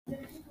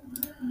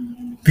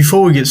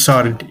Before we get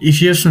started,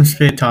 if you have some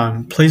spare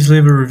time, please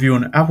leave a review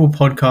on Apple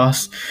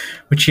Podcasts,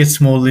 which gets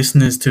more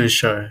listeners to the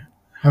show.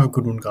 Have a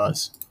good one,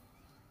 guys.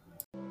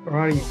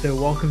 Alrighty, so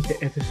welcome to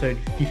episode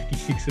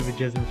 56 of the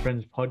Jez and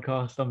Friends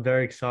podcast. I'm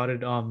very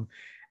excited.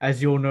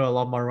 As you all know, I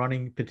love my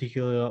running,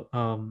 particularly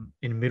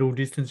in middle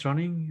distance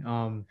running.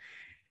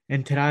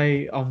 And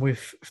today I'm with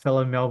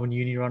fellow Melbourne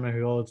Uni runner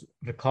who holds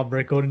the club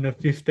record in the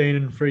 15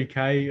 and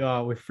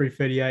 3K with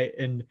 3:38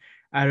 and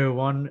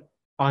 8:01.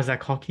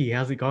 Isaac Hockey,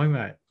 how's it going,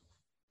 mate?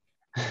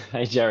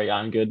 Hey Jerry,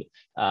 I'm good.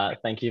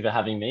 Thank you for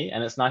having me.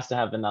 And it's nice to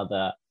have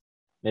another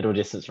middle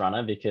distance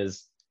runner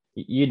because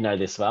you'd know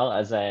this well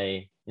as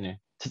to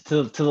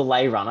the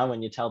lay runner,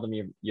 when you tell them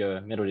you're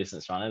a middle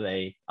distance runner,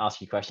 they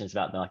ask you questions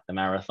about the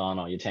marathon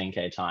or your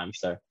 10K time.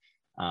 So,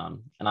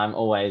 and I'm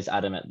always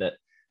adamant that,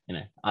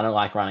 I don't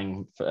like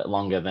running for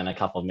longer than a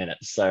couple of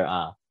minutes.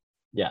 So,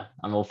 yeah,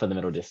 I'm all for the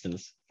middle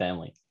distance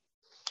family.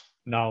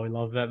 No, we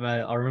love that,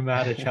 mate. I remember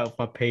I had a chat with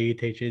my PE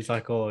teacher. He's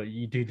like, "Oh,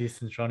 you do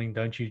distance running,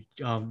 don't you,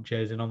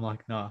 Jez?" And I'm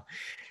like, "No,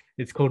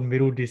 it's called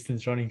middle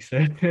distance running,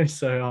 sir."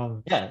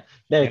 Yeah,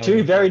 they're yeah,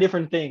 two very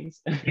different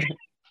things.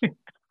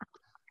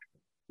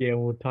 yeah,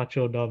 we'll touch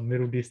on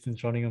middle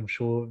distance running, I'm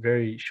sure,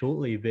 very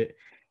shortly. But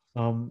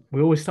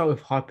we always start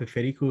with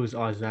hypotheticals,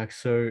 Isaac.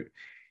 So,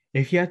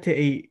 if you had to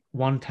eat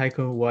one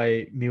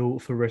takeaway meal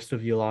for the rest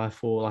of your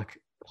life, or like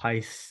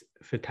place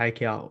for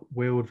takeout,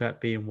 where would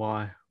that be and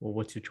why? Or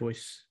what's your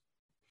choice?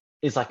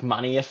 Is like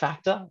money a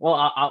factor? Well,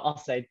 I'll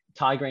say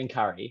Thai green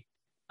curry,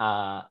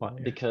 Oh, yeah.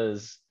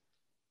 because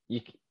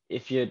you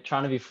if you're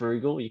trying to be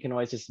frugal, you can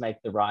always just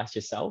make the rice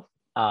yourself,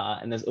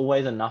 and there's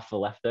always enough for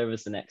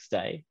leftovers the next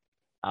day.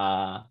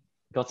 Uh,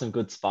 got some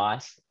good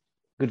spice,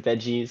 good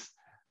veggies,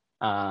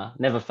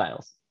 never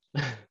fails.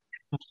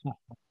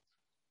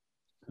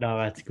 No,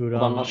 that's good.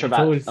 Although I'm not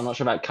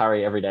sure about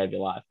curry every day of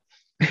your life.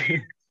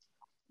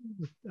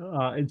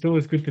 It's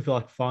always good to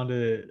like find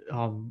a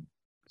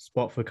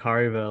spot for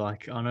curry. But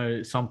like I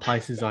know some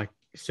places like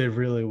serve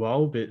really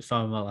well, but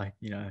some are like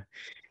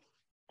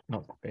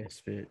not the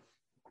best. But Yeah,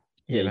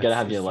 yeah, you got to that's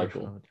have the your story for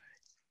local. another day.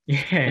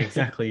 Yeah,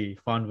 exactly.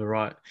 Find the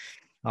right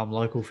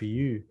local for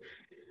you,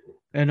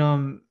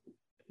 and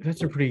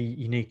that's a pretty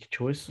unique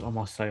choice, I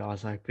must say,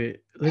 Isaac. But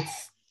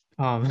let's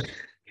um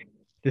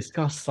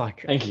discuss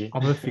like Thank you.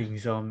 other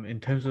things in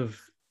terms of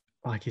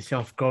like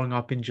yourself growing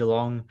up in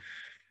Geelong.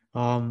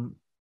 Um,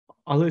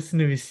 I listened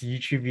to this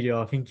YouTube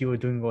video. I think you were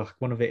doing like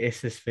one of the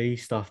SSV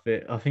stuff,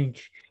 but I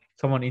think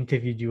someone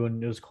interviewed you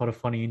and it was quite a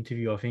funny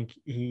interview. I think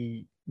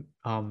he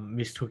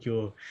mistook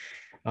your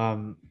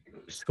um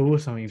school or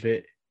something.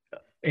 But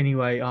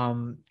anyway,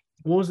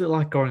 what was it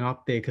like growing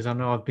up there? Because I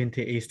know I've been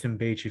to Eastern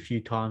Beach a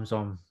few times.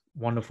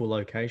 Wonderful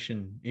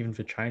location, even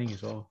for training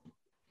as well.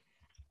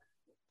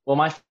 Well,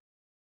 my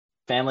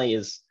family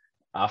is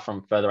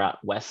from further out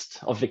west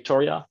of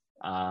Victoria.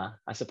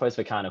 I suppose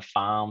we're kind of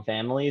farm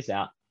families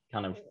out.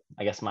 Kind of,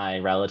 I guess my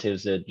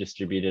relatives are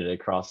distributed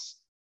across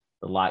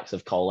the likes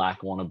of Colac,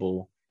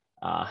 Warrnambool,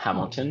 Oh,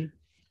 Hamilton.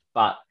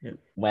 But yeah.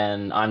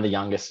 when I'm the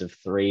youngest of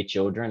three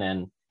children,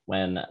 and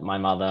when my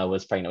mother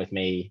was pregnant with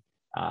me,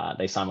 my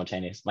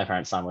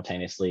parents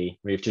simultaneously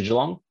moved to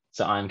Geelong.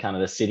 So I'm kind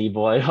of the city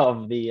boy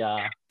of the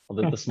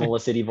smaller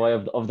city boy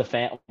of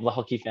the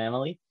hockey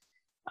family.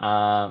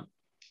 Uh,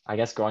 I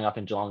guess growing up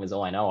in Geelong is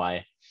all I know.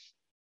 I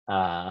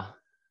uh,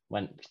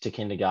 went to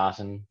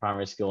kindergarten,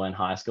 primary school, and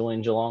high school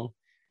in Geelong.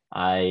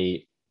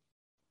 I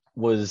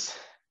was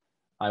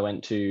I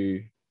went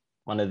to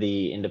one of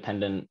the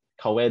independent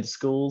co-ed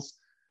schools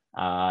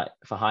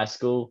for high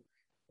school,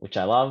 which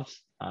I loved.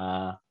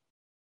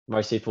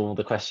 Most people,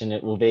 the question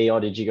it will be, "Oh,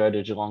 did you go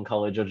to Geelong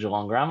College or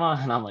Geelong Grammar?"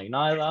 And I'm like,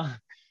 neither.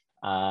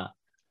 Uh,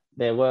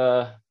 there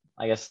were,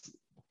 I guess,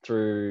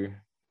 through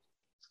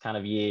kind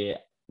of year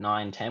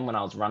 9, 10, when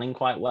I was running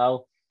quite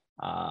well,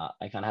 I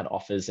kind of had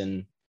offers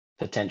and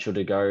potential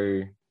to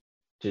go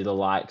to the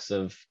likes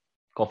of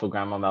Caulfield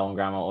Grammar, Melbourne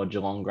Grammar, or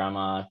Geelong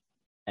Grammar,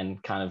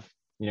 and kind of,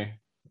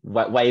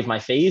 waive my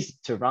fees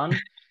to run.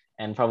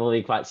 And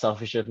probably quite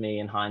selfish of me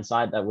in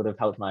hindsight, that would have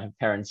helped my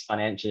parents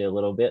financially a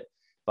little bit.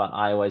 But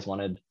I always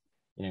wanted,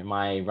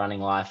 my running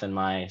life and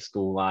my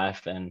school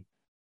life and,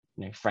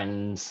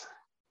 friends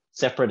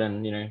separate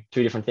and,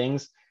 two different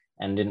things,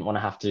 and didn't want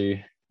to have to,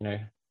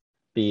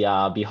 be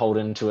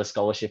beholden to a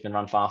scholarship and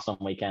run fast on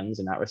weekends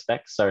in that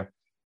respect. So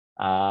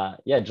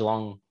yeah,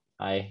 Geelong,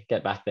 I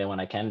get back there when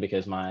I can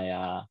because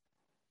my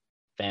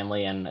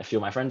family and a few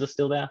of my friends are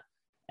still there.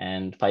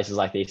 And places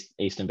like the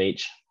Eastern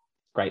Beach,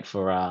 great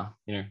for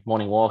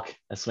morning walk,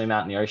 a swim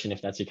out in the ocean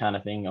if that's your kind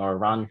of thing, or a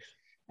run.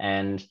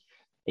 And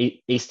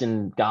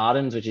Eastern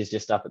Gardens, which is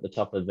just up at the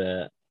top of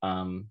the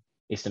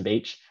Eastern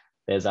Beach,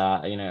 there's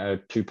a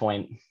 2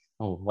 point.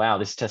 Oh wow,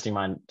 this is testing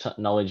my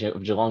knowledge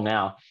of Geelong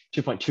now.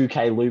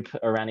 2.2K loop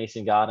around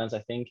Eastern Gardens, I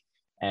think.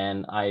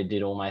 And I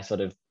did all my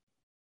sort of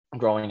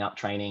growing up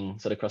training,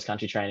 sort of cross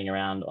country training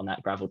around on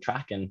that gravel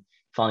track. And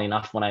funnily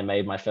enough, when I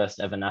made my first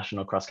ever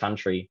national cross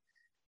country,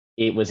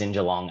 it was in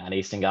Geelong at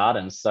Eastern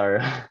Gardens. So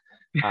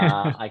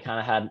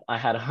I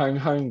had a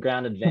home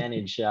ground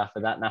advantage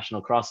for that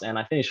national cross, and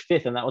I finished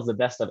fifth, and that was the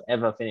best I've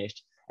ever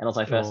finished and it was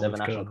my first Oh, ever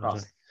let's national go.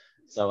 cross.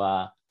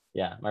 So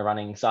yeah, my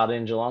running started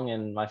in Geelong,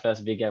 and my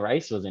first bigger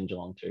race was in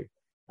Geelong too.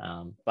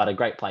 But a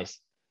great place.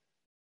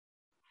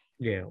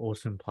 Yeah,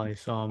 awesome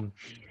place. And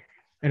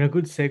a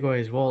good segue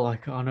as well.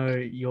 Like I know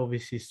you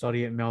obviously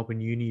study at Melbourne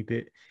Uni,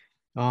 but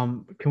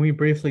can we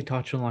briefly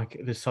touch on like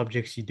the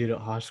subjects you did at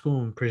high school?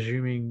 I'm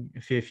presuming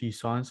a fair few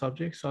science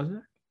subjects,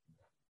 Isaac?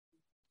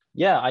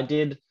 Yeah, I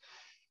did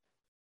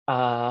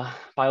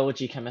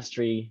biology,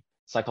 chemistry,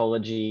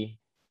 psychology,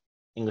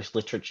 English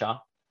literature,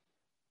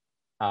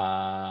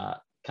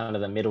 kind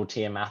of the middle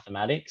tier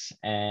mathematics,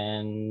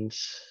 and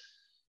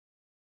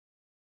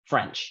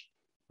French.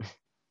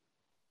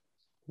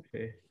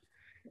 Yeah.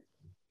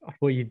 I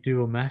thought you'd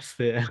do a maths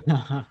there.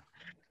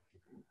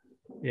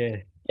 Yeah.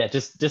 Yeah,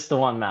 just the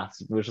one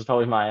maths, which was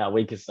probably my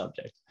weakest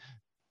subject.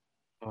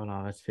 Oh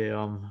no, that's fair.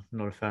 I'm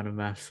not a fan of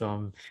maths.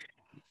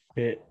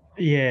 But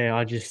yeah,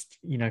 I just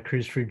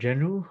cruise through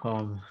general.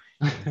 So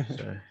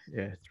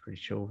yeah, it's pretty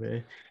chill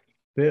there.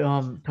 But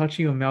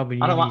touching on Melbourne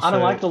Uni, I don't so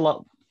like the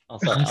lot. Oh,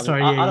 sorry.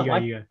 sorry, yeah, I you don't go,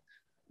 like you go.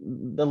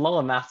 the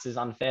lower maths is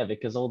unfair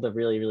because all the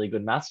really, really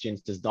good math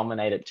students just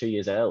dominate it 2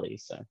 years early.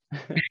 So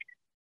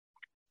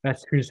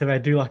That's true. So if I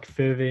do like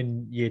further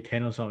in year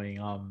 10 or something,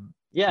 yeah,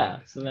 yeah,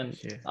 so then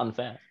yes, yeah. it's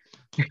unfair.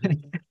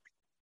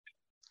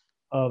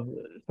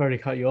 Sorry to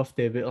cut you off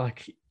there, but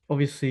like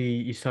obviously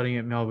you're studying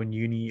at Melbourne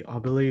Uni. I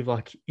believe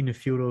like in the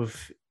field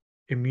of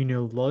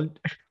immunology,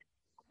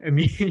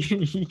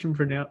 you can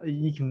pronounce,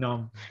 you can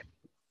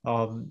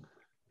um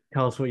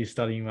tell us what you're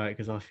studying, mate,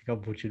 because I think I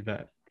butchered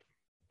that.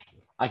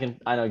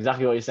 I know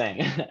exactly what you're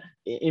saying.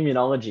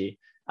 Immunology.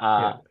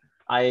 Yeah.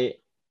 I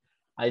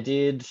I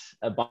did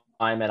a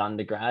biomed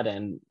undergrad,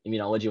 and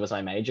immunology was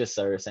my major.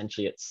 So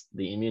essentially, it's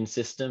the immune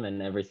system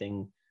and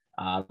everything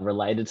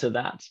related to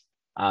that.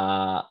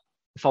 Uh,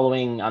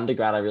 Following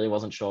undergrad, I really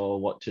wasn't sure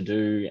what to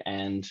do,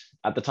 and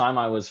at the time,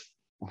 I was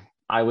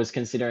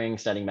considering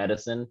studying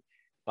medicine,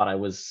 but I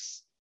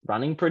was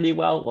running pretty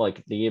well.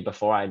 Like the year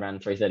before, I ran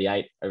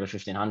 3:38 over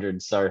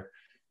 1500. So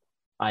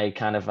I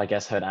kind of, I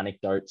guess, heard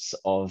anecdotes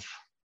of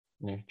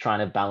trying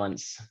to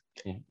balance.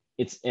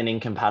 It's an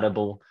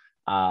incompatible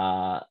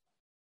uh,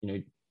 you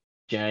know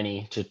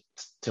journey to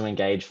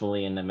engage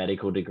fully in a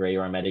medical degree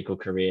or a medical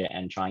career,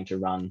 and trying to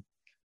run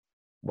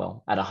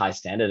well at a high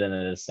standard and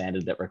at a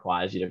standard that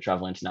requires you to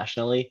travel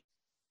internationally.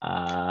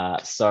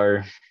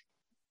 So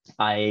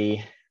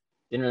I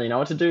didn't really know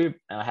what to do.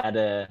 I had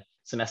a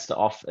semester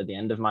off at the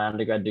end of my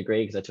undergrad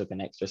degree because I took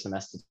an extra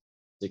semester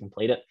to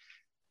complete it,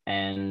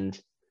 and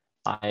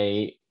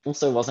I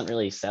also wasn't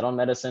really set on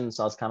medicine,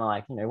 so I was kind of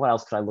like, what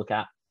else could I look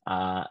at?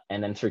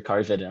 And then through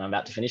COVID, and I'm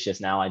about to finish this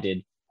now, I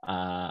did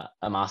a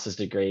master's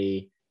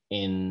degree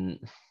in,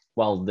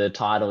 well, the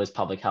title is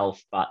public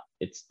health, but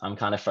I'm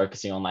kind of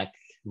focusing on like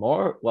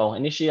more, well,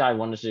 initially I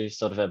wanted to do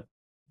sort of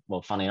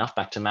well, funny enough,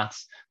 back to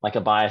maths, like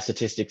a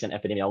biostatistics and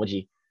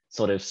epidemiology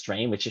sort of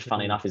stream, which is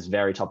funny enough is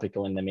very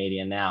topical in the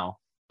media now.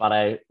 But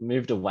I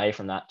moved away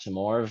from that to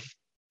more of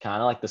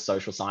kind of like the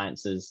social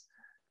sciences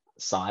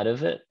side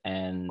of it,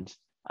 and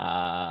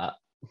I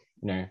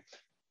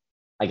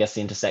guess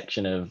the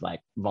intersection of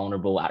like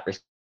vulnerable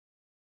at-risk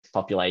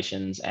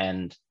populations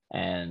and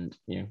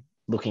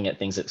looking at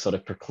things that sort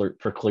of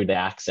preclude their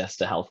access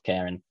to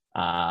healthcare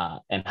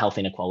and health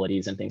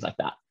inequalities and things like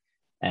that.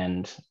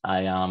 And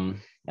I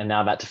am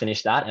now about to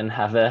finish that and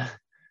have a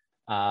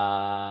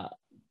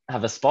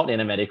spot in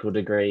a medical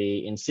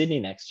degree in Sydney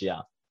next year.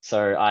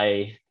 So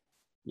I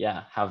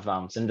have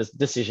some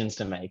decisions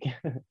to make.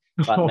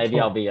 But maybe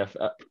I'll be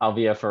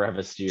a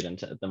forever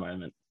student at the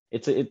moment.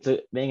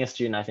 Being a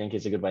student, I think,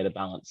 is a good way to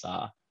balance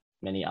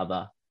many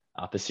other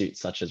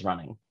pursuits such as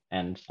running.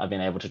 And I've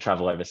been able to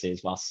travel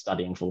overseas while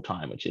studying full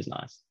time, which is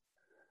nice.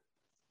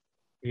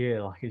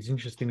 Yeah, like it's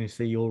interesting to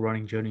see your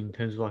running journey in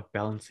terms of like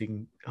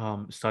balancing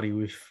study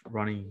with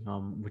running,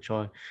 which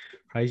I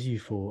praise you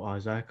for,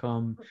 Isaac.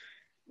 And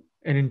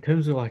in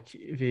terms of like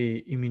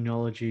the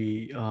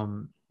immunology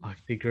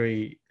like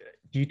degree,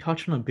 do you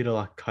touch on a bit of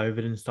like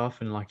COVID and stuff,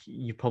 and like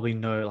you probably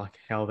know like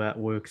how that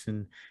works,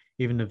 and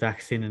even the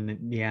vaccine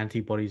and the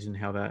antibodies and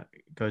how that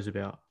goes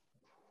about?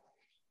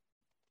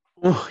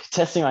 Ooh,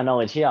 testing my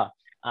knowledge here.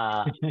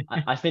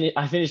 I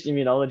finished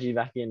immunology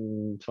back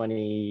in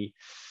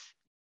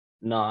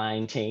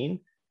 2019.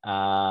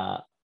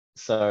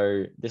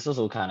 So this was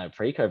all kind of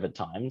pre-COVID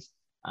times.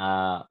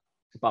 But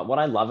what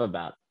I love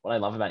about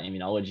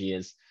immunology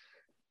is,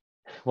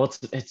 well,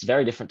 it's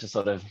very different to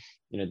sort of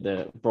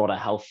the broader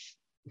health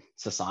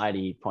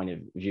society point of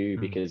view,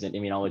 because in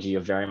immunology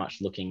you're very much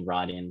looking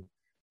right in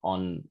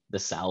on the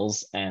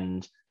cells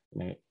and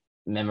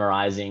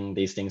memorizing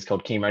these things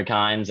called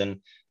chemokines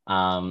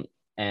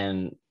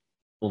and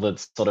all the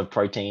sort of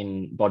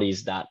protein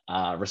bodies that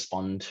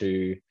respond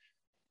to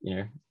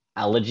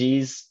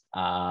allergies,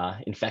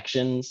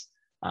 infections,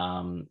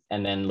 and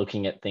then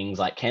looking at things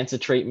like cancer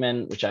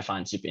treatment, which I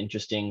find super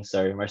interesting.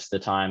 So most of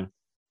the time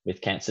with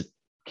cancer,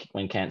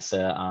 when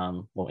cancer,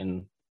 well,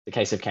 in the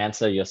case of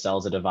cancer, your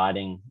cells are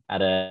dividing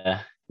at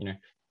a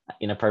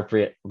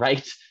inappropriate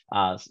rate,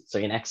 so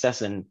in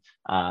excess, and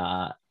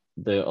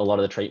a lot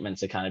of the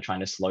treatments are kind of trying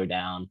to slow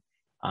down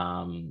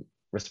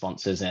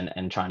responses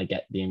and trying to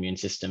get the immune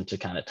system to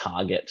kind of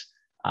target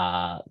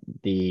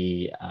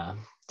the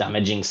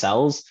damaging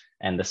cells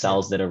and the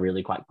cells that are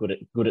really quite good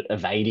at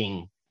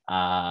evading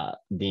the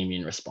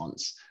immune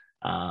response.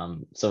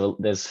 So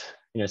there's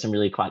some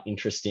really quite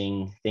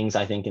interesting things,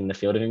 I think, in the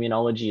field of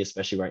immunology,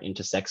 especially where it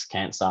intersects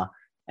cancer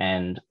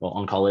and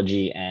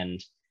oncology,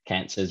 and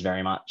cancer is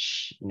very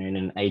much in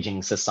an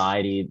aging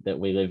society that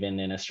we live in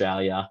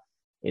Australia.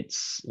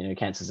 It's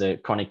cancer is a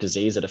chronic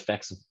disease that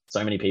affects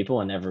so many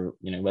people, and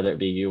whether it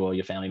be you or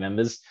your family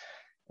members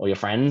or your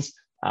friends,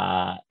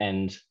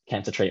 and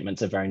cancer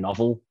treatments are very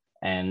novel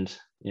and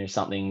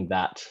something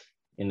that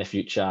in the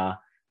future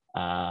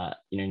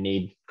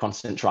need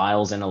constant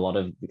trials, and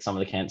some of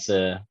the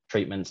cancer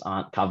treatments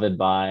aren't covered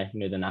by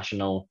the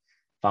national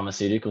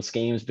pharmaceutical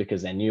schemes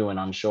because they're new and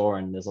unsure,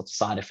 and there's lots of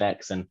side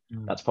effects. And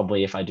that's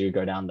probably, if I do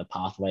go down the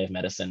pathway of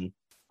medicine,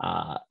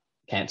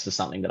 cancer is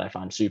something that I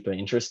find super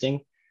interesting.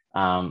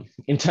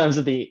 In terms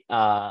of the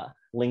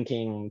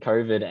linking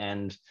COVID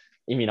and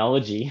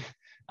immunology,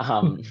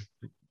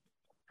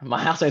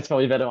 my housemate's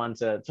probably a better one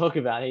to talk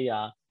about. He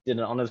did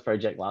an honors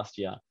project last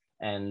year,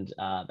 and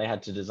they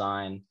had to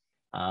design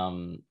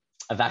a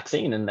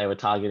vaccine, and they were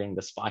targeting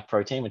the spike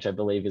protein, which I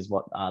believe is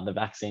what the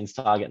vaccines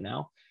target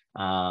now.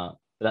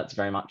 But that's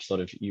very much sort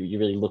of, you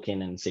really look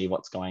in and see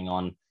what's going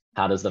on.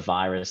 How does the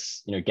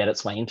virus, get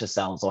its way into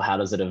cells, or how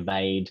does it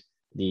evade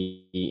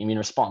the immune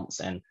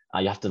response? And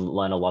you have to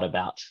learn a lot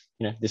about,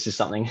 this is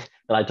something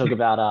that I talk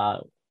about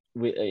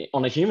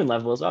on a human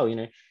level as well.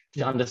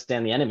 To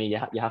understand the enemy, you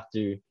have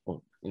to,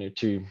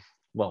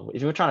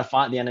 if you're trying to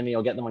fight the enemy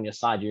or get them on your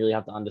side, you really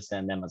have to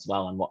understand them as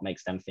well, and what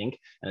makes them think.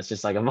 And it's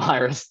just like a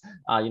virus,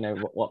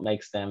 what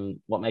makes them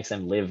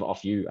live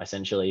off you,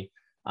 essentially.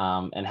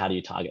 And how do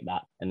you target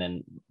that, and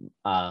then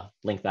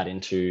link that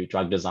into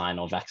drug design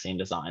or vaccine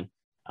design.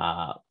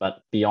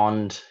 But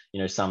beyond,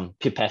 some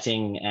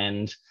pipetting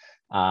and,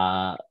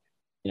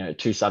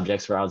 2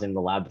 subjects where I was in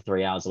the lab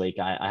 3 hours a week,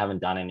 I haven't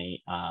done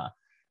any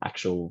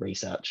actual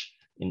research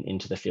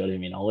into the field of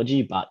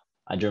immunology. But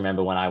I do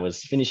remember when I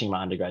was finishing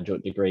my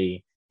undergraduate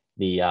degree,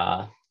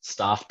 the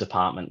staff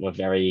department were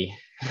very,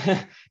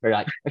 very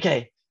like,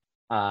 okay,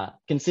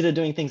 consider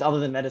doing things other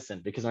than medicine,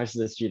 because most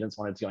of the students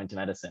wanted to go into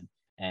medicine.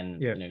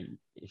 And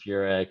if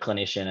you're a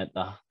clinician at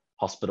the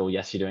hospital,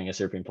 yes, you're doing a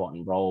super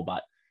important role,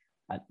 but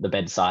at the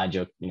bedside,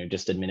 you're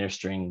just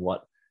administering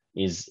what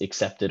is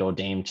accepted or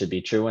deemed to be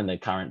true in the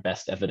current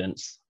best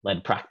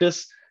evidence-led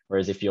practice.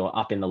 Whereas if you're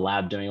up in the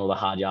lab doing all the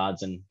hard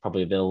yards and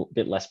probably a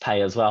bit less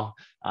pay as well,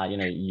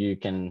 you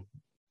can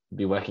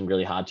be working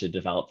really hard to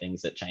develop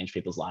things that change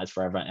people's lives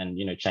forever, and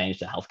change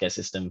the healthcare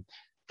system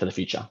for the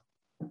future.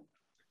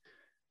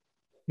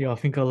 Yeah, I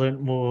think I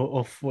learned more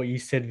off what you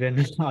said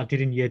than I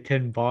did in year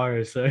 10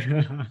 bio. So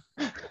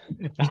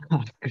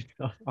good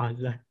stuff,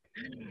 Isaac.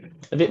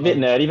 A bit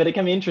nerdy, but it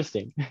can be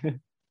interesting.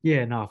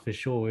 Yeah, no, for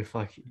sure. If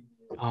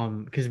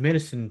because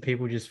medicine,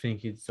 people just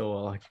think it's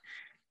all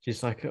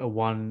just like a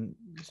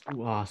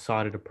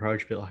one-sided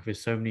approach, but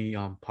there's so many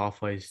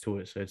pathways to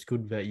it. So it's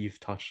good that you've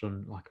touched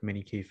on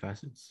many key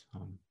facets.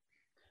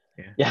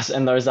 Yeah. Yes,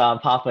 and those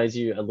pathways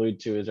you allude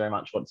to is very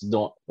much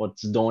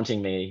what's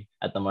daunting me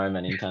at the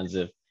moment, in terms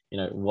of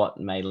what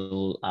may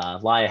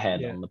lie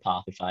ahead on the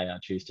path if I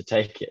choose to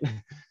take it.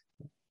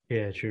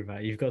 Yeah, true,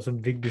 mate. You've got some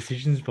big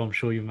decisions, but I'm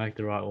sure you'll make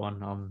the right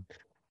one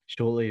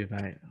shortly,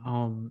 mate.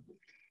 And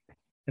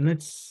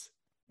let's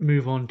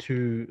move on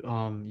to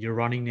your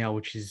running now,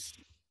 which is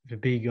the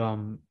big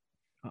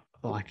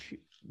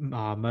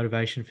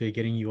motivation for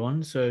getting you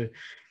on. So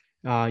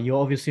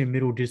you're obviously a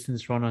middle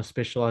distance runner,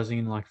 specializing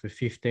in the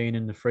 15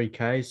 and the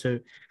 3K. So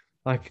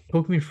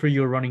talk me through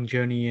your running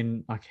journey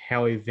and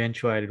how it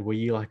eventuated. Were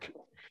you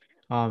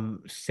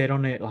set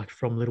on it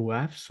from little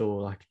apps,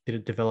 or did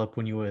it develop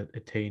when you were a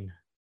teen?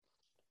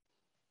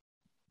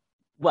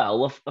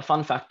 Well, a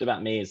fun fact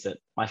about me is that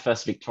my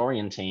first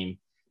Victorian team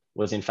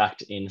was in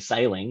fact in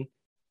sailing,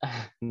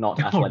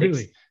 not athletics.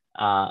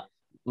 Really?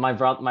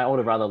 My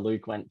older brother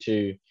Luke went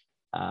to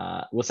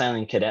we're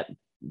sailing cadet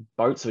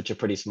boats, which are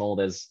pretty small.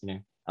 There's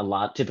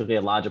typically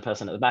a larger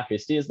person at the back who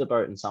steers the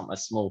boat, and a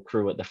small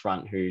crew at the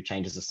front who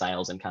changes the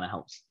sails and kind of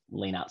helps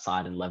lean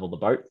outside and level the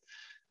boat.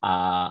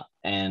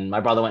 And my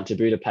brother went to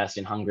Budapest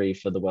in Hungary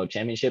for the World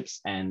Championships,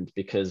 and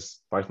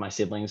because both my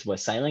siblings were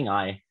sailing,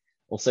 I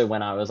also,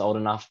 when I was old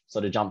enough,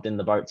 sort of jumped in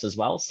the boats as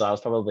well. So I was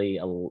probably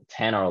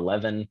 10 or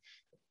 11,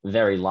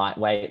 very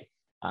lightweight,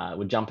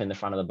 would jump in the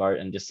front of the boat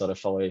and just sort of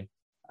follow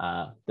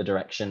the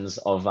directions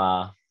of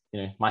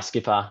my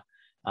skipper,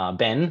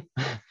 Ben.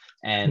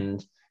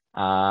 And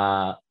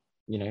the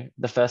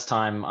first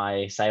time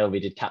I sailed,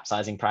 we did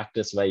capsizing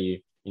practice, where you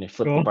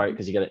flip the boat,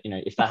 because you got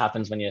to, if that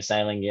happens when you're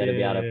sailing, you got to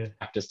be able to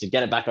practice to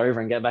get it back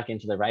over and get back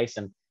into the race.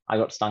 And I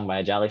got stung by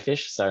a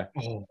jellyfish. So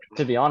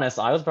to be honest,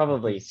 I was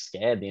probably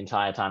scared the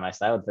entire time I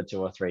sailed for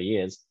 2 or 3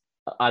 years,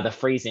 either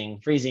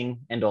freezing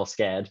and or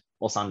scared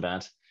or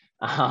sunburnt.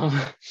 So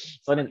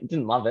I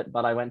didn't love it,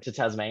 but I went to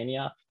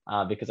Tasmania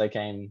because I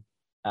came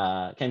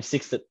came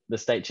sixth at the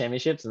state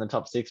championships, and the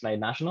top six made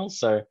nationals.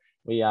 So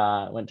we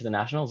went to the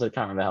nationals. I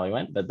can't remember how we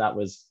went, but that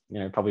was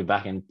probably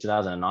back in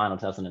 2009 or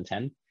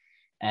 2010.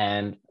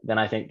 And then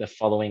I think the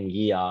following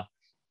year,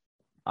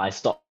 I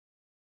stopped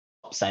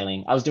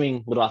sailing. I was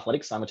doing little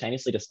athletics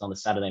simultaneously, just on the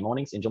Saturday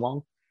mornings in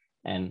Geelong,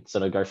 and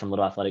sort of go from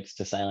little athletics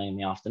to sailing in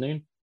the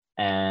afternoon.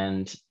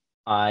 And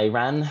I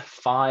ran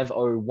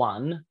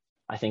 5:01,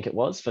 I think it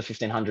was, for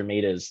 1500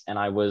 meters, and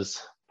I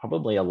was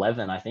probably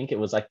 11. I think it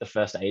was like the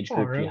first age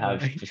group you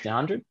have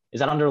 1500. Is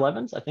that under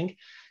 11s? I think.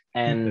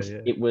 And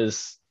it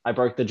was, I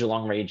broke the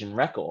Geelong region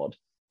record,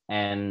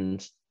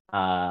 and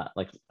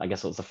like I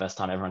guess it was the first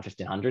time ever on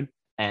 1500.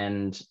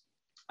 And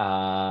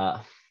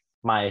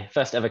my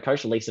first ever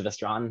coach, Lisa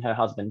Vestran, her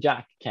husband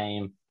Jack,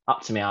 came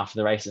up to me after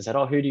the race and said,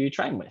 "Oh, who do you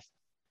train with?"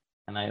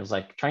 And I was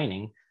like,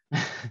 "Training?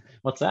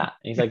 What's that?"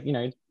 And he's like,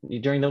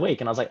 during the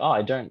week. And I was like, "Oh,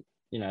 I don't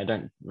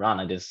run.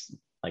 I just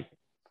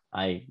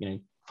I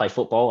play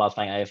football. I was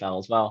playing AFL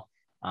as well,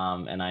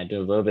 and I do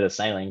a little bit of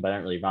sailing, but I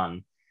don't really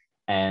run."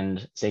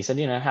 And so he said,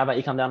 "How about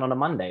you come down on a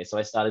Monday?" So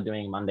I started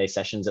doing Monday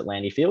sessions at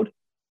Landy Field,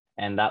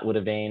 and that would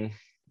have been,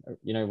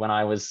 when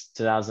I was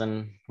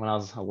 11.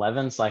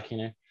 It's like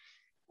 11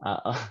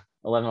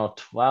 or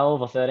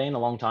 12 or 13, a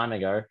long time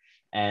ago.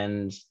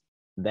 And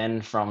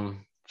then for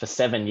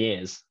 7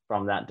 years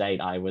from that date,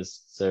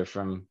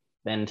 from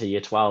then to year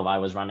 12, I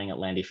was running at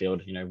Landy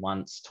Field,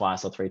 once,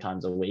 twice, or 3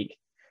 times a week.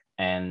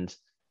 And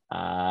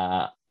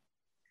I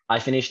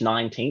finished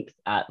 19th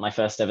at my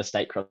first ever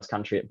state cross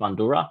country at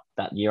Bundoora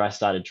that year I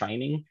started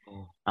training.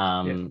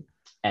 And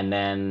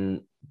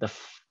then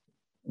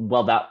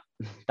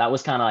that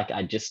was kind of like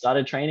I just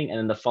started training. And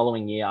then the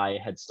following year I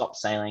had stopped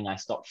sailing. I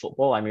stopped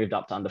football. I moved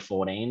up to under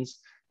 14s,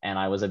 and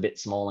I was a bit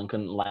small and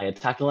couldn't lay a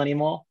tackle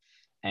anymore.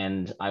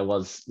 And I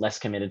was less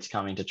committed to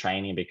coming to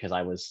training because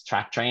I was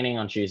track training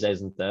on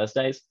Tuesdays and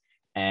Thursdays.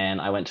 And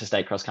I went to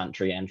state cross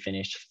country and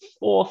finished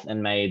 4th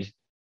and made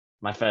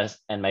my first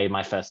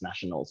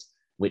nationals,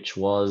 which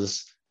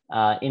was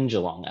in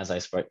Geelong, as I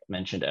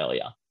mentioned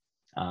earlier.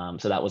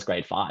 So that was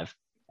grade 5.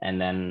 And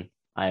then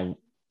I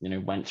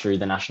went through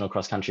the national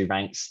cross country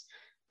ranks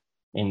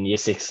in year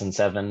 6 and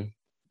 7.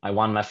 I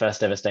won my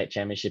first ever state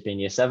championship in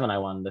year 7. I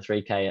won the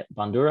 3K at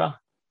Bundoora.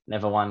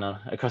 Never won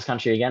a cross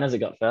country again as it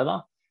got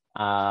further.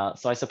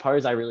 So I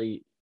suppose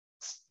the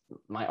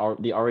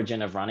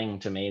origin of running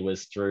to me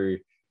was through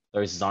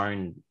those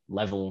zone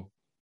level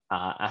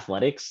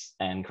athletics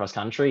and cross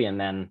country, and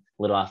then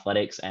little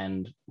athletics,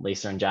 and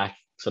Lisa and Jack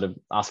sort of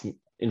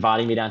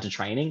inviting me down to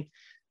training.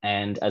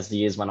 And as the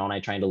years went on, I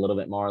trained a little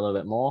bit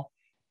more.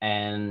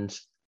 And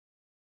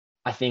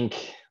I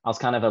think I was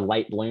kind of a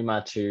late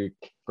bloomer to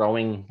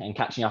growing and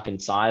catching up in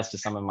size to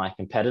some of my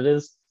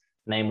competitors,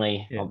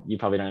 namely, you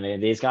probably don't know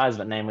these guys,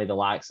 but namely the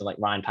likes of like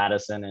Ryan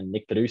Patterson and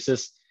Nick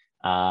Pedousis.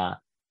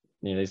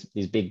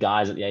 These big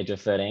guys at the age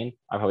of 13.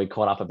 I probably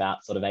caught up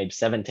about sort of age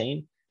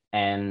 17.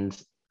 And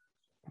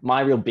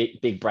my real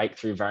big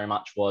breakthrough very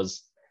much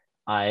was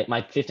my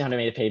 1500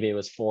 meter PB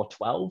was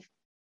 4:12,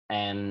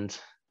 and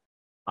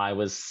I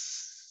was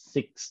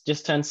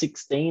just turned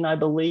 16, I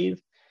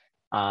believe.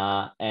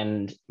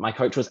 And my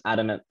coach was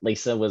adamant,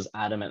 Lisa was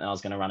adamant that I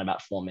was going to run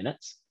about 4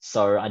 minutes.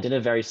 So I did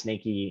a very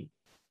sneaky,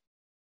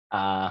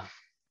 I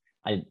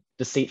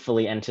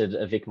deceitfully entered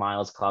a Vic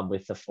Miles club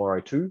with the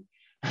 4:02,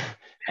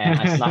 and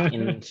I snuck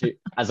into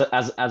as a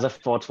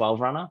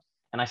 4:12 runner.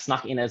 And I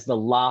snuck in as the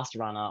last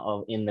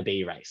runner in the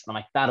B race. And I'm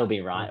like, that'll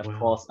be right. Of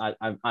course,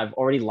 I've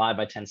already lied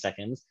by 10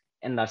 seconds,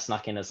 and I've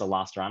snuck in as the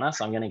last runner,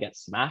 so I'm going to get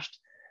smashed.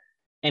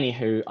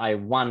 Anywho, I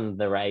won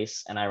the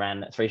race, and I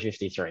ran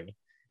 3:53.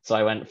 So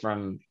I went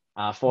from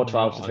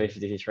 4:12 to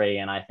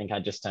 3:53, and I think I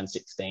just turned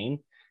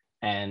 16.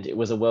 And it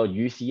was a World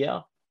Youth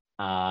year,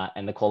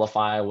 and the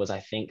qualifier was,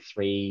 I think,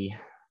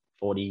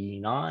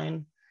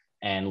 3:49.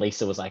 And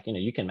Lisa was like,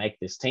 you can make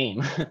this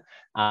team.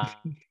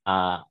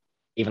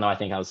 Even though I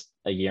think I was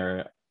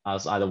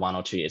either 1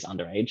 or 2 years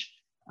underage.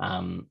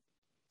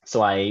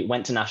 So I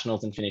went to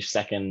nationals and finished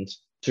second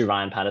to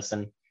Ryan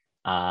Patterson.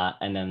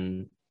 And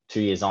then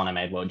 2 years on, I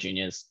made World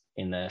Juniors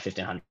in the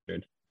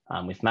 1500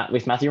 with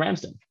Matthew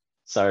Ramsden.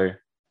 So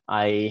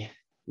I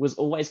was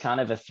always kind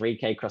of a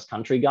 3K cross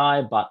country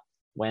guy, but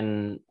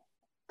when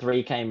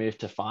 3K moved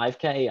to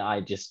 5K,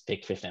 I just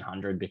picked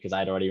 1500 because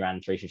I'd already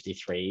ran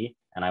 3:53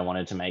 and I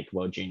wanted to make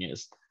World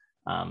Juniors,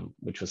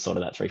 which was sort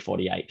of that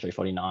 3:48,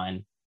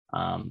 3:49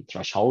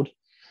 threshold.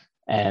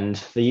 And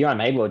the year I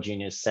made World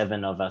Juniors,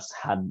 in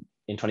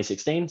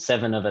 2016,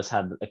 7 of us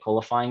had a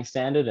qualifying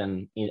standard.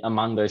 And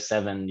among those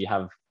 7, you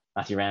have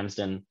Matthew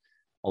Ramsden,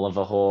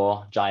 Oliver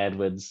Hoare, Jai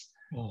Edwards.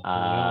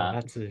 Wow,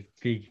 that's a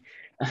big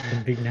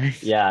name.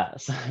 Yeah.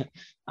 So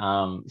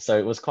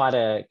it was quite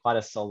a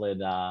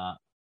solid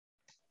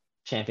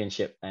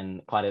championship,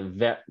 and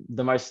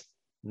the most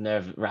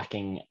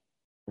nerve-wracking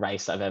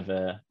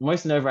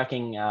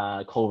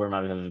call room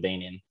I've ever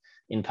been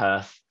in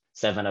Perth.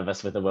 7 of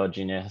us with a World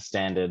Junior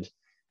standard,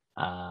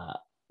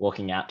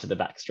 walking out to the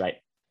back straight.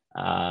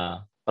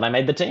 But I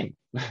made the team.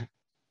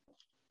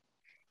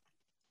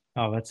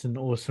 Oh, that's an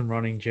awesome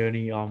running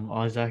journey,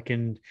 Isaac.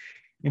 And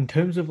In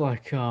terms of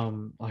like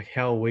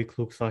how a week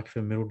looks like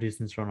for middle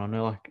distance runner, I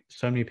know like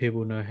so many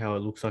people know how it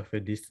looks like for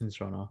a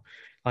distance runner.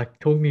 Like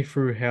talk me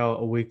through how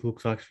a week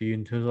looks like for you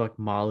in terms of like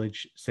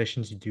mileage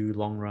sessions you do,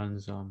 long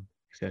runs,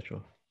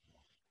 etc.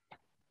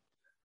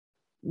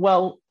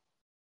 Well,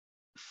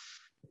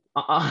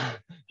 I,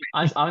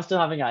 I'm still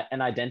having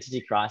an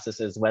identity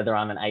crisis as whether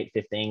I'm an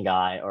 8:15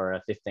 guy or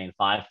a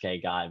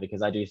 15:5K guy,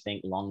 because I do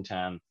think long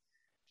term,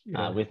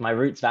 Yeah. with my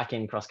roots back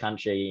in cross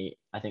country,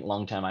 I think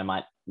long term I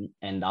might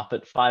end up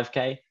at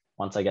 5K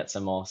once I get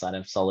some more sort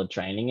of solid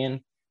training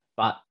in.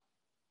 But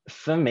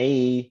for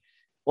me,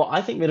 well,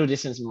 I think middle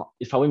distance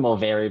is probably more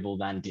variable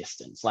than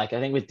distance. Like I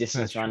think with That's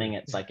distance true. running,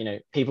 it's like,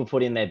 people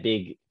put in their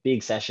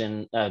big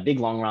session, big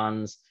long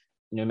runs,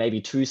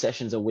 maybe 2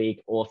 sessions a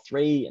week or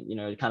three,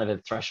 kind of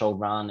a threshold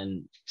run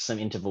and some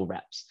interval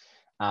reps.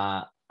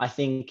 I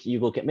think you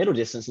look at middle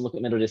distance and look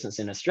at middle distance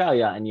in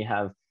Australia, and you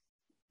have,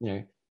 you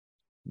know,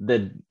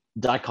 the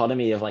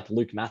dichotomy of like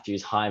Luke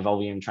Matthews high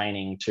volume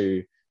training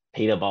to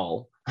Peter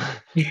Bowl,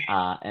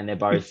 and they're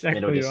both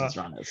middle Exactly right. distance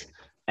runners,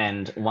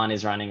 and one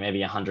is running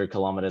maybe 100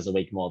 kilometers a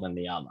week more than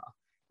the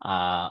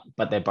other,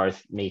 but they're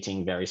both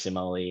meeting very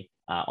similarly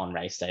on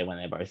race day when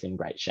they're both in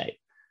great shape.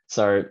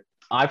 So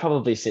I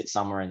probably sit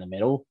somewhere in the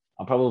middle.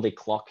 I'll probably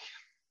clock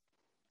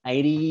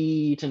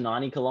 80 to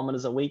 90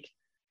 kilometers a week.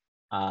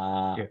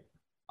 Uh, Yeah.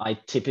 I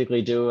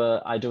typically do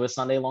a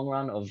Sunday long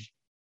run of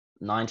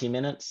 90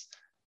 minutes.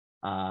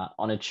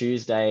 On a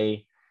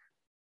Tuesday,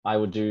 I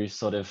would do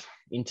sort of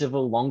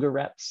interval longer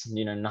reps,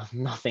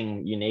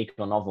 nothing unique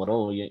or novel at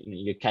all.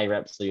 Your K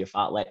reps or your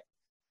fartlek.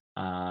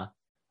 Uh,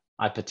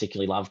 I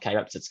particularly love K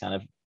reps. It's kind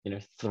of,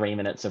 3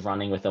 minutes of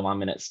running with a 1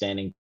 minute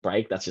standing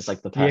break. That's just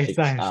like the Yeah, perfect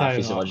same. I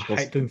physiological,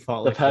 hate doing the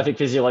fartlek though. perfect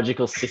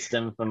physiological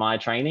system for my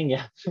training.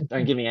 Yeah,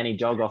 don't give me any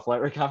jog or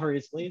float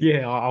recoveries, please.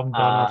 Yeah, I'm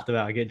done Uh, after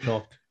that. I get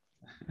dropped.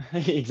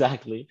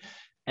 exactly.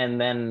 And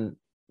then,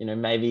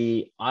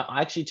 maybe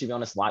I actually, to be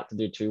honest, like to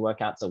do 2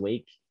 workouts a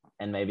week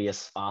and maybe a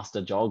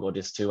faster jog, or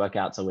just 2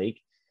 workouts a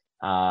week,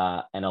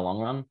 and a long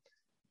run.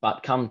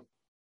 But come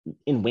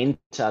in winter,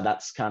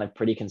 that's kind of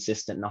pretty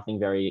consistent,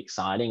 nothing very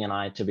exciting. And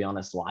I, to be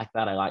honest, like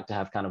that. I like to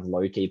have kind of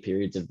low key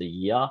periods of the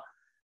year.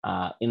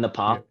 In the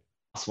Yeah.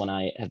 past, when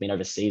I have been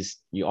overseas,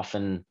 you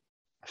often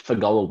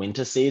forgo a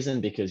winter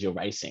season because you're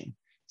racing.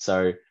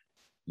 So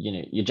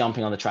you're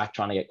jumping on the track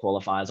trying to get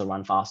qualifiers or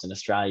run fast in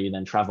Australia, you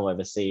then travel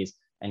overseas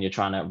and you're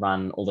trying to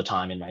run all the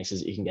time in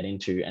races that you can get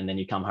into, and then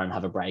you come home,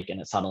 have a break,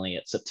 and it's suddenly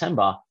it's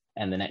September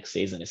and the next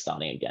season is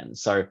starting again.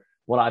 So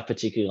what I've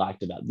particularly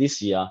liked about this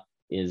year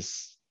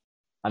is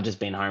I've just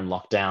been home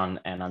locked down,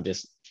 and I'm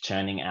just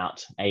churning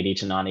out 80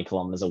 to 90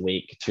 kilometers a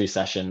week, 2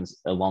 sessions,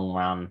 a long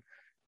run.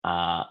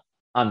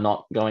 I'm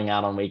not going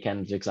out on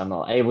weekends because I'm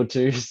not able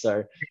to.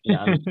 So,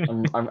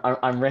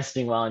 I'm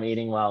resting well, I'm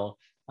eating well,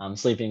 I'm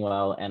sleeping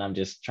well, and I'm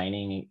just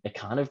training a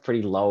kind of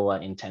pretty lower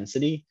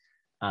intensity.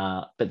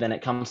 But then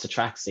it comes to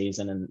track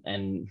season,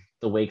 and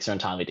the weeks are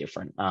entirely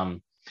different.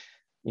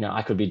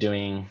 I could be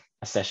doing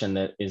a session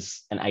that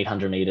is an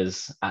 800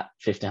 meters at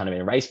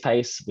 1500-meter race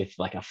pace with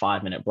like a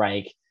 5 minute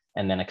break,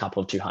 and then a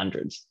couple of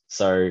 200s.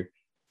 So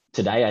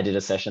today I did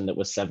a session that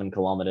was 7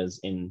 kilometers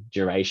in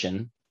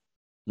duration,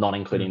 not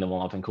including Mm. the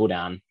warm up and cool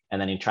down. And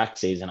then in track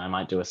season, I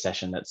might do a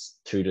session that's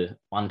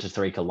 1 to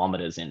 3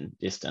 kilometers in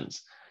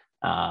distance.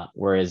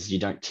 Whereas you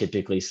don't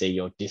typically see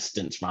your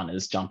distance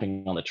runners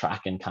jumping on the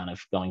track and kind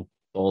of going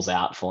balls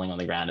out, falling on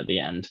the ground at the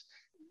end,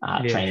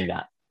 Yeah. training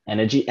that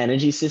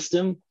energy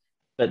system.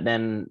 But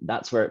then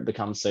that's where it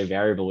becomes so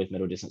variable with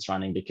middle distance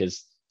running,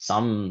 because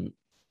some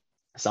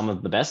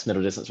of the best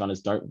middle distance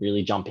runners don't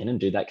really jump in and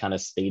do that kind of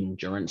speed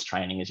endurance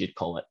training, as you'd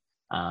call it.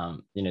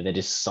 They're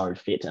just so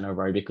fit and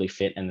aerobically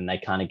fit, and then they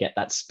kind of get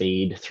that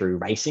speed through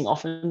racing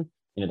often.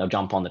 They'll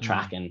jump on the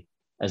track Mm. and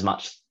as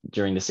much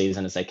during the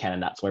season as they can,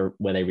 and that's where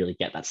they really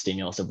get that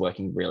stimulus of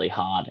working really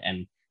hard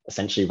and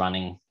essentially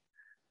running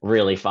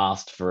really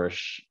fast for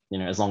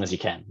as long as you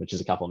can, which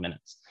is a couple of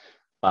minutes.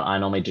 But I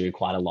normally do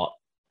quite a lot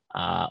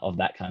of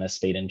that kind of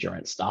speed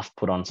endurance stuff,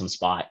 put on some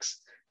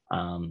spikes.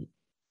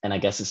 And I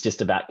guess it's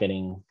just about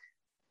getting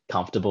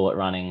comfortable at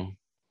running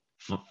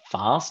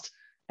fast.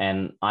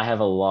 And I have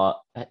a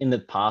lot in the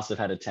past, I've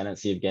had a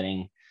tendency of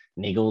getting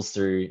niggles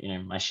through,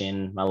 my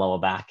shin, my lower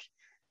back.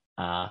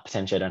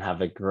 Potentially I don't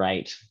have a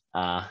great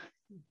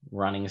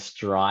running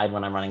stride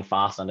when I'm running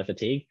fast under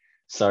fatigue.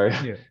 So,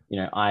 Yeah.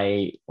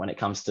 when it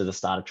comes to the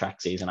start of track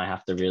season, I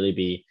have to really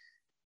be,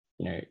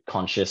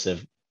 conscious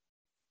of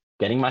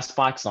getting my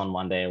spikes on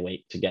one day a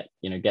week to get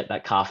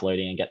that calf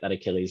loading and get that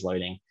Achilles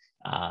loading.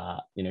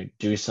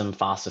 Do some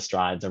faster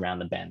strides around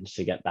the bend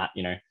to get that,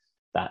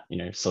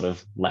 sort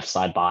of left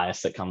side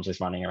bias that comes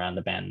with running around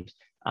the bend,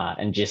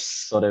 and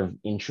just sort of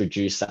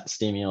introduce that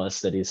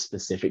stimulus that is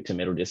specific to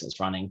middle distance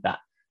running that,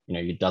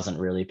 it doesn't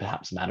really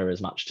perhaps matter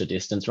as much to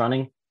distance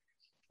running.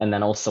 And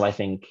then also I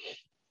think,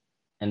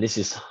 and this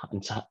is,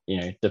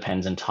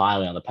 depends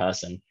entirely on the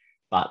person,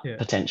 but Yeah.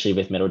 potentially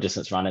with middle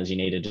distance runners, you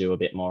need to do a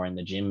bit more in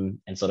the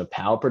gym and sort of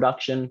power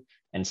production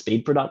and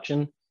speed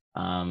production.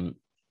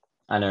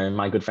 I know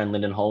my good friend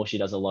Lyndon Hall, she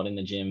does a lot in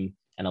the gym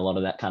and a lot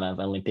of that kind of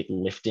Olympic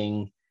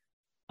lifting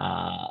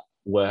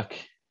work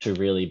to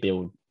really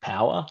build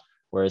power.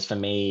 Whereas for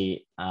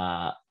me,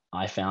 I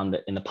found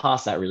that in the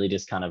past that really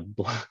just kind of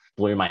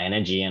blew my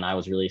energy, and I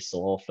was really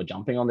sore for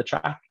jumping on the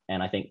track.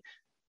 And I think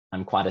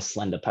I'm quite a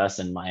slender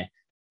person. My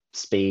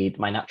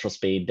natural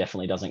speed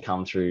definitely doesn't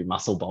come through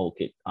muscle bulk.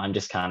 I'm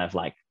just kind of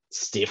like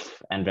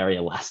stiff and very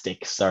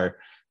elastic. So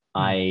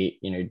I,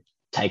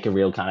 take a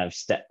real kind of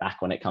step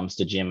back when it comes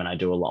to gym, and I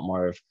do a lot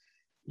more of,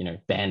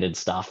 banded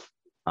stuff,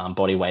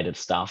 body weighted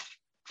stuff,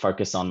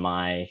 focus on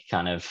my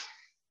kind of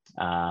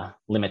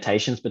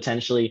limitations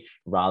potentially,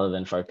 rather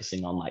than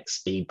focusing on like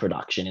speed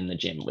production in the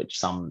gym, which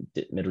some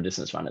middle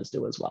distance runners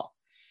do as well.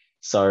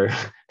 So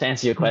to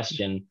answer your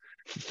question,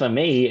 for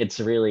me, it's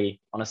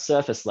really on a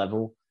surface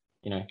level.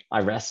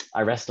 I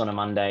rest on a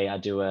Monday, I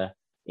do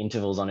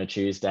intervals on a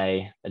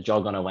Tuesday, a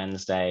jog on a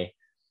Wednesday,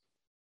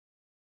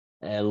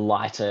 a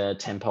lighter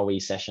tempo-y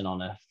session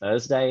on a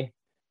Thursday.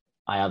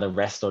 I either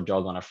rest or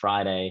jog on a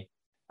Friday.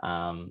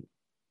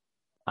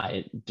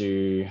 I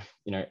do,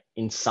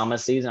 in summer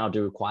season, I'll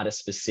do quite a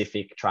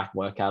specific track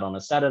workout on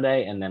a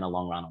Saturday and then a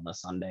long run on a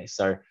Sunday.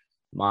 So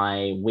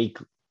my week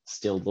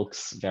still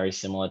looks very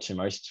similar to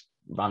most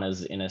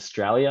runners in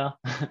Australia.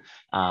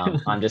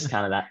 I'm just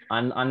kind of that,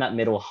 I'm that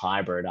middle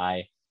hybrid.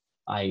 I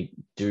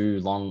do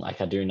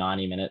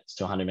 90 minutes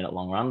to 100-minute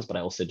long runs, but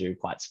I also do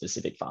quite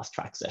specific fast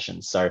track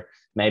sessions. So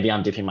maybe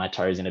I'm dipping my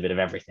toes in a bit of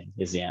everything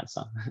is the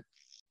answer.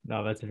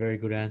 No, that's a very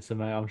good answer,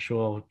 mate. I'm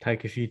sure I'll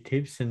take a few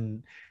tips,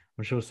 and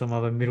I'm sure some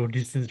other middle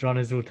distance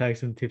runners will take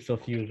some tips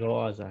off you as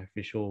well, Isaac,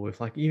 for sure. With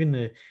like even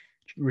the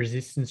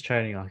resistance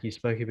training, like you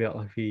spoke about,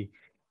 like the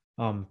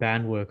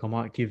band work, I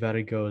might give that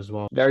a go as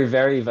well. Very,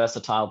 very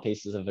versatile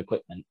pieces of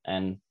equipment,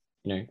 and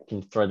you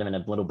can throw them in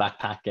a little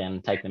backpack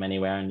and take them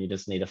anywhere, and you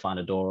just need to find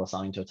a door or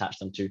something to attach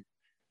them to.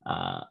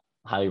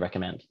 Highly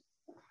recommend.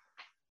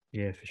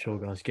 Yeah, for sure,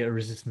 guys. Get a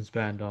resistance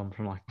band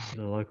from like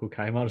the local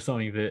Kmart or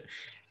something. But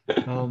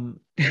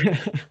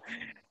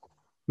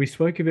we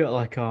spoke about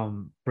like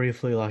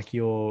briefly like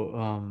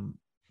your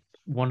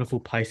wonderful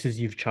places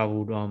you've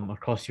traveled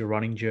across your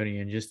running journey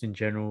and just in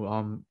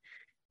general.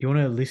 You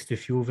want to list a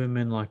few of them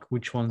and like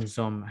which ones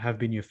have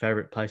been your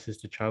favorite places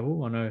to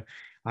travel? I know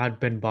I had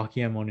Ben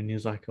Buckingham on and he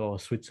was like, oh,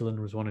 Switzerland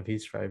was one of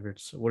his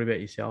favorites. What about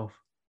yourself?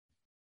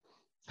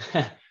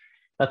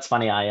 That's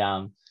funny.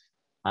 I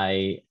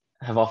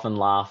have often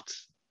laughed,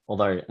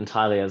 although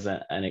entirely as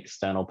an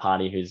external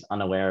party who's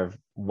unaware of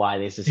why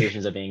these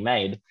decisions are being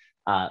made,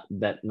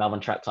 that Melbourne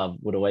Track Club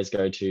would always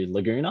go to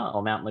Laguna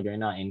or Mount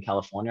Laguna in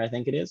California, I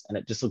think it is. And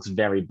it just looks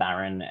very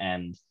barren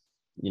and,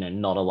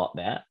 not a lot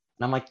there.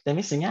 And I'm like, they're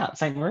missing out.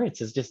 St.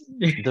 Moritz is just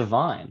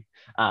divine.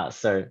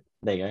 So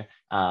there you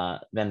go.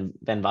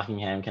 Ben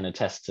Buckingham can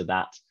attest to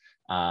that.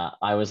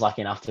 I was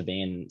lucky enough to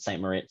be in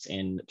St. Moritz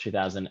in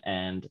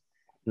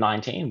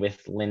 2019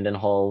 with Lyndon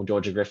Hall,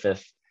 Georgia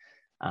Griffith,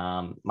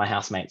 my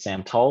housemate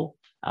Sam Toll,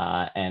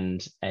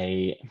 and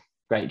a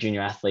great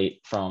junior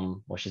athlete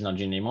she's not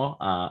junior anymore,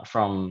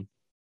 from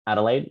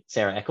Adelaide,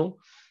 Sarah Eckel.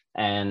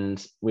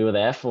 And we were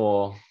there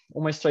for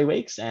almost 3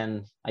 weeks.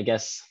 And I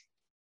guess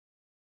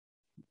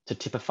to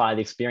typify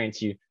the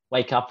experience, you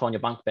wake up on your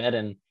bunk bed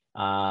and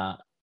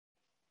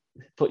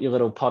put your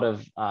little pot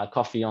of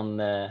coffee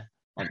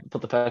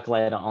put the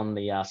percolator on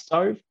the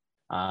stove,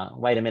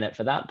 wait a minute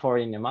for that, pour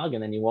it in your mug,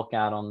 and then you walk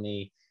out on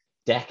the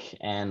deck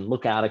and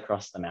look out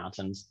across the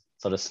mountains,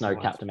 sort of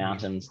snow-capped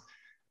mountains.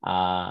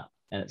 And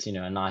it's,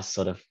 a nice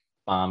sort of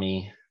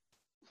balmy,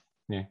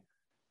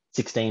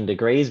 16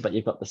 degrees, but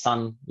you've got the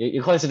sun,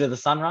 you're closer to the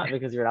sun, right?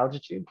 Because you're at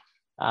altitude.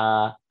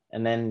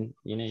 And then,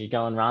 you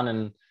go and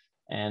run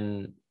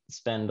and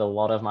spend a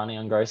lot of money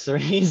on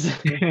groceries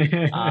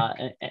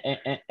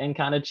and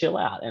kind of chill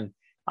out. And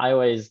I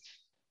always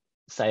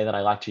say that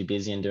I like to be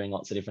busy and doing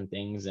lots of different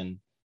things.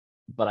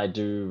 But I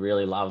do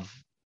really love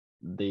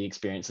the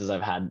experiences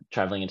I've had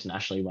traveling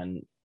internationally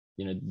when,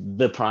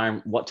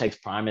 what takes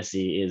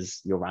primacy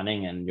is your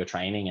running and your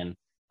training, and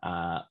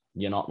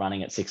you're not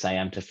running at 6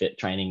 a.m. to fit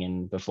training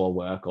in before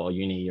work or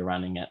uni. You're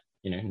running at,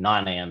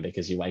 9 a.m.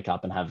 because you wake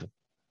up and have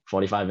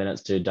 45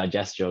 minutes to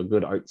digest your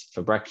good oats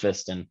for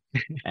breakfast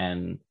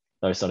and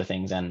those sort of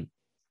things. And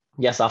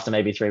yes, after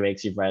maybe 3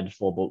 weeks, you've read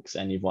 4 books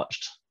and you've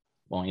watched,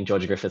 well, in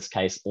Georgia Griffith's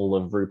case, all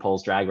of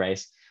RuPaul's Drag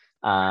Race,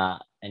 and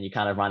you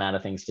kind of run out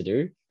of things to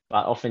do.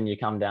 But often you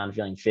come down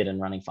feeling fit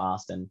and running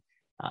fast, and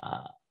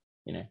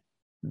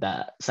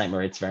that St.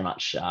 Moritz very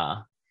much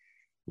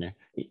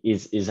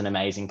is an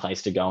amazing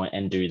place to go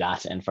and do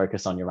that and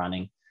focus on your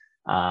running.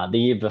 The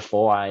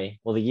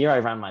year I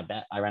ran my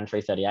bet, I ran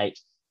 3:38.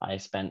 I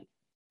spent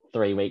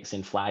 3 weeks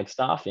in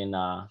Flagstaff in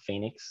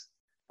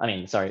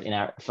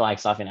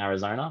Flagstaff in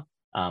Arizona.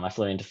 I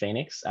flew into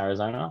Phoenix,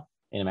 Arizona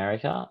in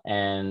America,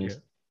 and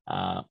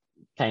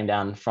came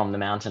down from the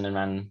mountain and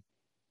ran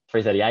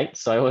 3:38.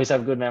 So I always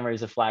have good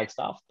memories of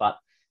Flagstaff, but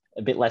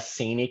a bit less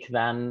scenic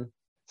than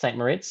St.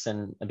 Moritz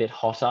and a bit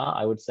hotter,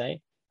 I would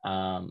say.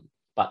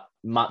 But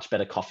much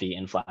better coffee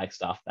in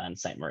Flagstaff than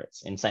St.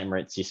 Moritz. In St.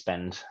 Moritz, you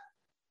spend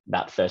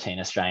about 13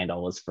 Australian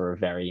dollars for a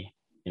very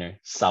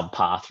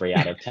subpar 3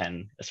 out of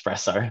 10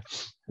 espresso.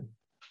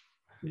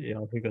 Yeah,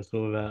 I think I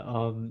saw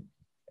that.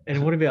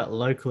 And what about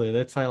locally?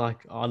 Let's say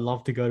like I'd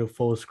love to go to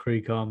Falls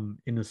Creek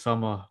in the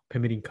summer,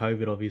 permitting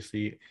COVID,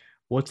 obviously.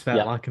 What's that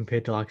Yeah, like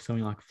compared to like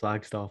something like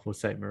Flagstaff or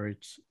St.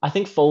 Moritz? I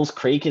think Falls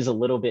Creek is a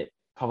little bit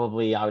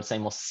probably, I would say,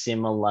 more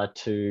similar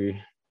to.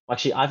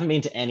 Actually, I haven't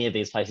been to any of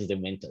these places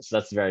in winter, so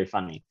that's very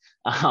funny.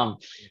 Um,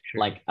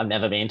 True. like I've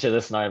never been to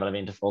the snow, but I've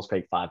been to Falls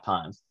Creek 5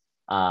 times.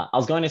 I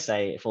was going to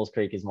say Falls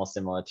Creek is more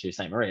similar to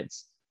St.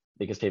 Moritz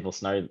because people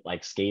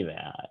ski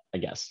there. I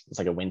guess it's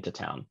like a winter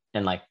town,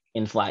 and like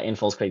in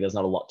Falls Creek, there's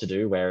not a lot to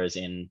do. Whereas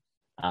in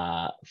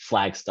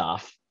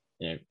Flagstaff,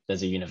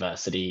 there's a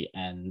university,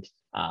 and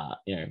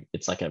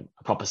it's like a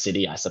proper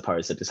city, I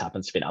suppose, that just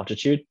happens to be at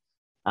altitude.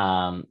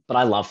 But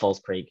I love Falls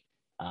Creek.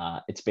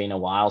 It's been a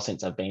while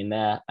since I've been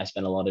there. I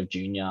spent a lot of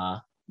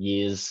junior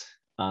years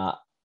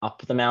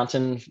up the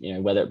mountain,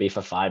 whether it be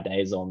for 5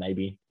 days or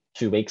maybe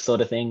 2 weeks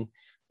sort of thing.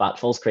 But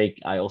Falls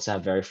Creek, I also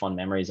have very fond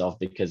memories of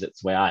because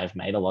it's where I've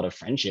made a lot of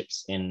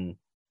friendships in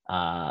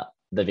the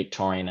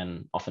Victorian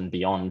and often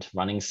beyond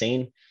running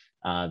scene.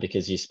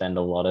 Because you spend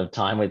a lot of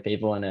time with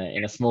people in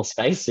a small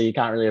space, so you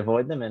can't really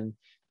avoid them, and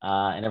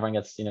everyone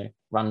gets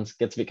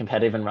gets a bit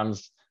competitive and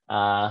runs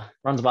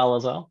well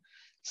as well.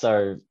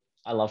 So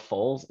I love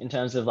falls. In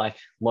terms of like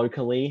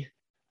locally,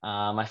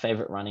 my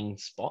favorite running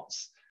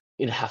spots,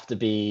 it'd have to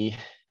be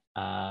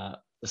the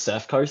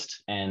Surf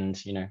Coast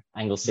and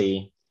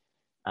Anglesea.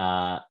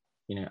 I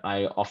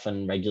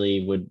often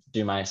regularly would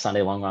do my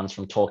Sunday long runs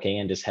from Torquay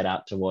and just head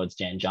out towards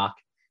Jan Jac.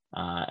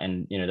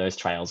 And those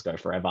trails go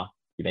forever.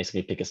 You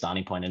basically pick a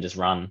starting point and just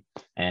run,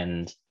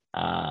 and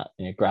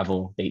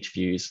gravel, beach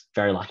views.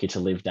 Very lucky to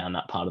live down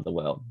that part of the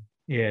world.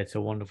 Yeah, it's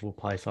a wonderful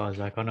place,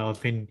 Isaac. I know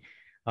I've been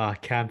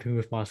camping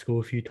with my school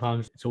a few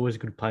times. It's always a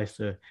good place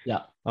to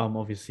Yeah.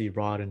 obviously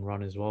ride and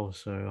run as well.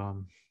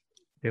 So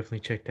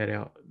definitely check that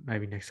out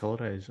maybe next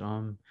holidays.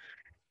 And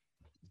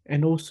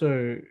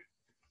also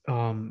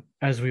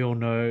as we all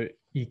know,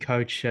 you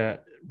coach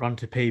at Run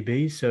to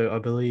PB, so I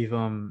believe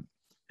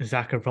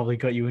Zach probably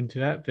got you into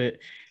that, but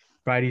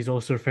Brady's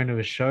also a friend of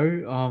the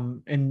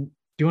show. And do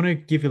you want to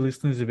give your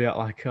listeners about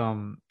like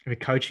the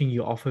coaching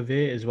you offer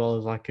there, as well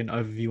as like an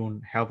overview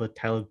on how the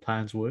tailored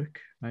plans work,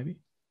 maybe?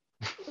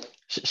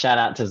 Shout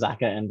out to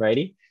Zaka and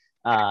Brady.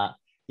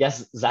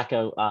 Yes,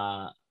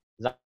 Zaka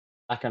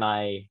and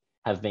I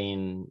have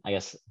been, I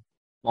guess,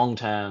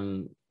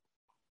 long-term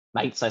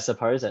mates, I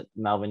suppose, at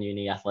Melbourne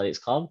Uni Athletics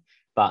Club.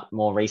 But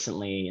more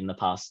recently, in the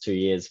past 2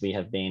 years, we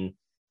have been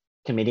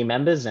committee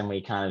members, and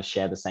we kind of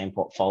share the same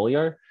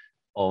portfolio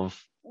of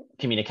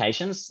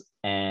communications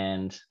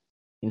and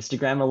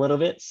Instagram a little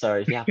bit. So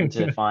if you happen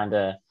to find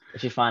a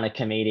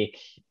comedic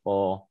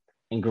or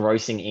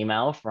engrossing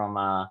email from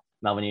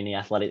Melbourne Uni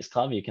Athletics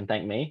Club, you can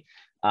thank me.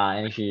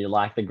 And if you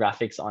like the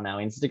graphics on our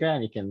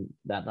Instagram,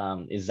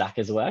 that is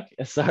Zaka's work.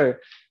 So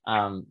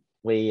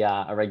we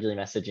are regularly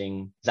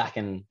messaging Zach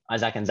and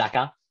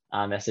Zaka,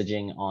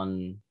 messaging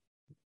on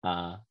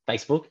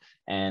Facebook,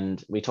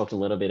 and we talked a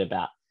little bit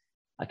about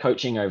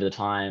coaching over the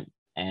time.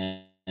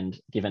 And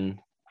given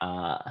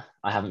I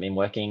haven't been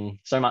working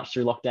so much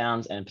through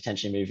lockdowns and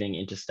potentially moving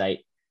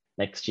interstate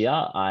next year,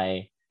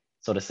 I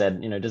sort of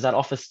said, does that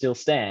offer still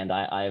stand?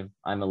 I'm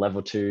a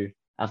level 2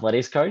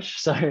 athletics coach,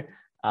 so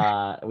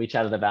we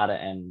chatted about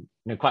it, and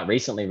quite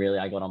recently, really,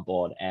 I got on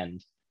board,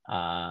 and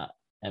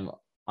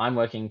I'm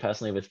working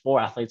personally with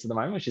 4 athletes at the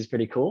moment, which is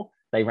pretty cool.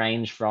 They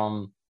range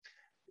from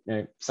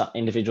some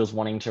individuals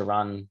wanting to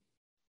run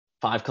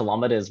 5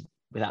 kilometers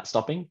without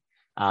stopping,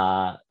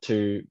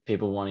 to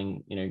people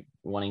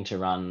wanting to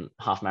run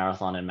half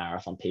marathon and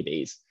marathon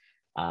PBs.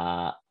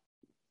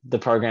 The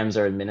programs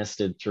are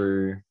administered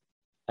through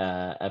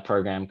a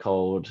program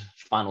called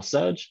Final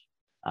Surge,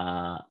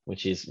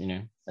 which is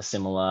a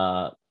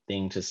similar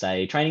thing to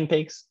say Training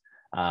Peaks.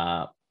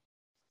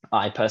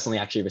 I personally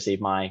actually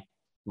received my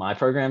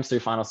programs through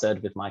Final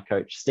Surge with my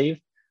coach Steve.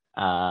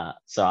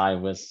 So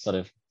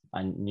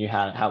I knew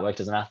how it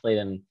worked as an athlete,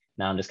 and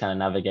now I'm just kind of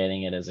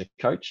navigating it as a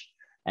coach.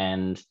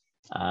 And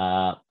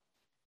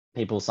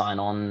people sign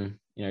on,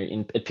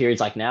 in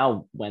periods like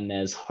now when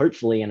there's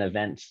hopefully an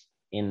event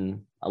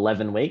in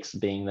 11 weeks,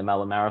 being the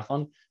Melbourne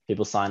Marathon.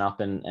 People sign up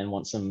and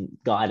want some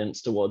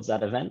guidance towards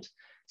that event.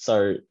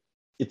 So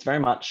it's very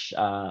much,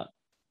 and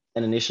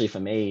initially for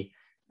me,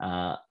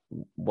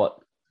 what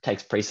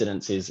takes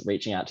precedence is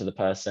reaching out to the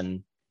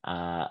person,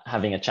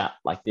 having a chat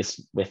like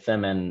this with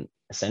them, and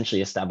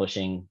essentially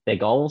establishing their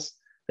goals,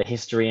 their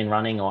history in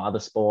running or other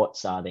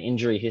sports, their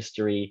injury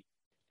history,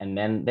 and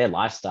then their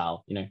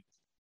lifestyle.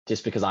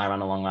 Just because I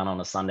run a long run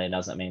on a Sunday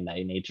doesn't mean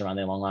they need to run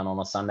their long run on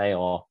a Sunday,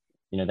 or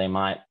they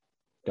might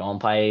go and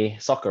play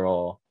soccer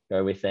or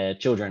go with their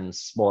children's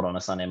sport on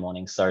a Sunday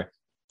morning. So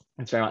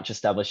it's very much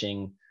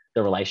establishing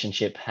the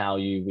relationship, how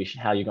you're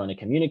going to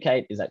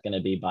communicate. Is that going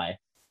to be by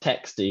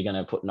text? Are you going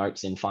to put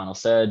notes in Final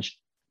Surge?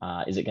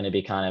 Is it going to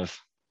be kind of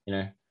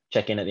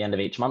check in at the end of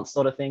each month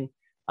sort of thing?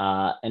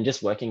 And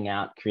just working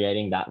out,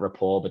 creating that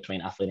rapport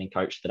between athlete and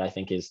coach that I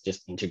think is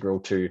just integral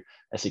to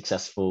a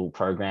successful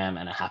program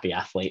and a happy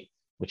athlete.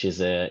 which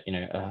is a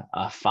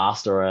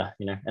fast or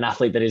an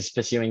athlete that is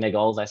pursuing their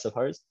goals, I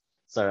suppose.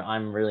 So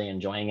I'm really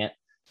enjoying it,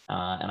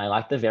 and I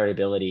like the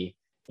variability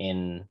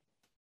in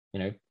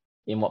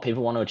in what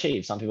people want to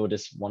achieve. Some people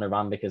just want to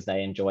run because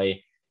they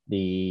enjoy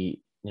the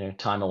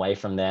time away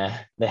from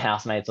their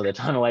housemates or their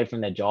time away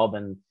from their job,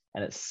 and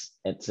it's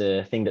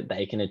a thing that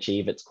they can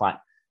achieve. It's quite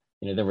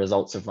the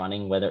results of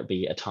running, whether it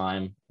be a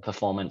time,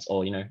 performance,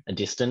 or a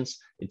distance,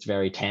 it's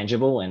very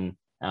tangible and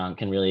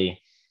can really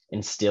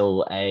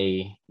instill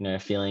a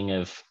feeling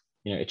of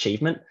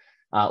achievement,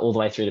 all the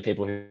way through to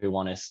people who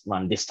want to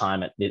run this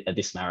time at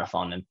this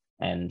marathon,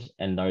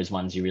 and those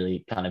ones you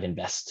really kind of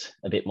invest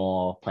a bit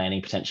more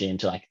planning potentially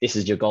into, like, this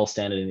is your goal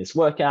standard in this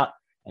workout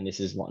and this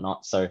is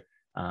whatnot. So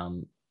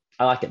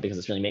I like it because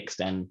it's really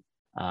mixed, and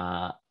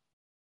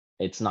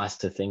it's nice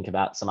to think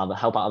about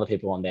help out other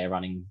people on their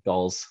running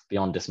goals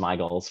beyond just my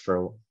goals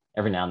for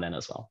every now and then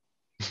as well.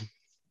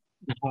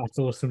 That's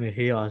awesome to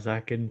hear,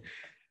 Isaac. And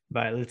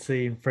but let's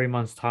see in 3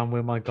 months' time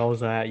where my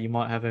goals are at. You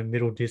might have a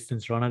middle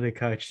distance runner to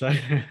coach. So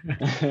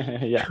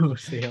Yeah, we'll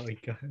see how we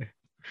go.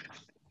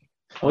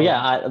 Well,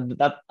 yeah,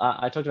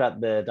 I talked about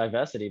the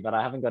diversity, but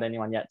I haven't got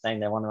anyone yet saying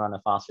they want to run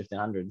a fast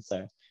 1500.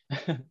 So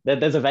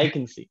there's a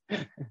vacancy.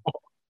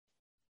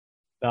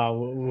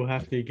 We'll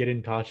have to get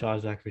in touch,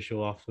 Isaac, for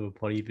sure after the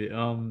potty. But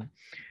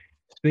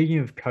speaking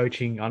of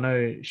coaching, I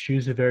know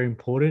shoes are very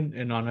important,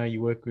 and I know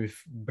you work with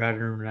Brad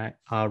and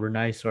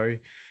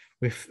Renee,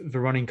 with the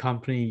running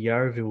company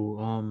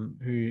Yarraville,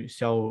 who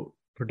sell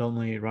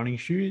predominantly running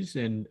shoes.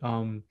 And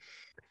can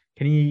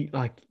you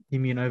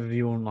give me an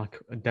overview on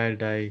a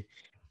day-to-day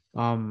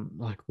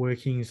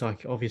workings?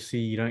 Obviously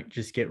you don't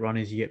just get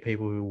runners, you get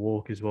people who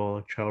walk as well,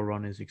 like trail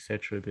runners,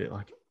 etc. But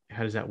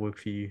how does that work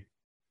for you?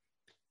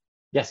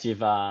 Yes,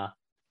 you've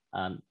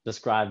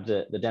described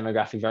the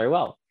demographic very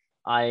well.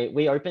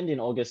 We opened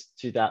in August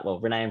 2000. Well,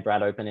 Renee and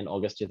Brad opened in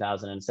August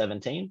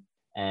 2017,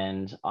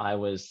 and I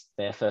was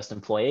their first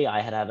employee. I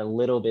had a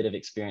little bit of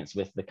experience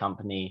with the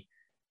company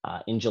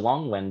in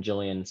Geelong when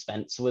Julian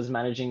Spence was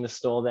managing the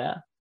store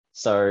there.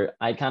 So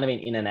I'd kind of been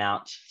in and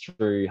out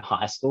through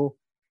high school,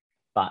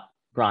 but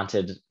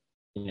granted,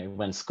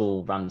 when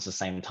school runs the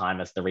same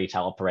time as the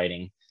retail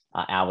operating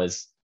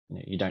hours,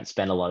 you don't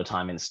spend a lot of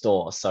time in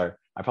store. So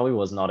I probably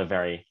was not a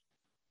very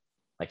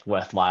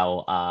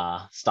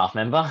worthwhile staff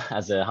member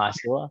as a high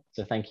schooler.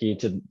 So thank you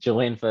to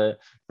Julian for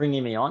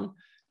bringing me on.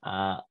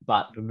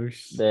 But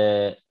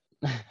the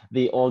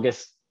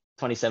August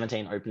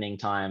 2017 opening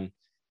time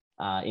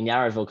in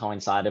Yarraville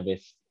coincided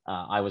with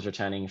I was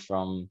returning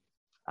from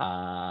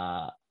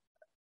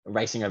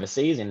racing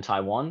overseas in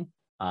Taiwan.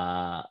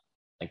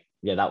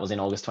 That was in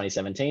August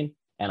 2017.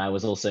 And I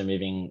was also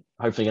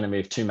hopefully going to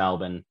move to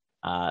Melbourne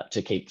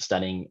to keep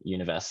studying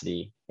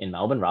university in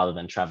Melbourne rather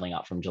than traveling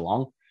up from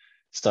Geelong.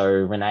 So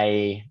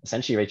Renee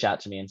essentially reached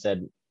out to me and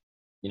said,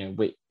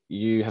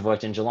 you have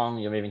worked in Geelong,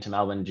 you're moving to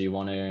Melbourne, do you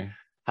want to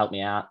help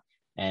me out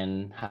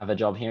and have a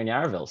job here in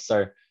Yarraville?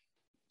 So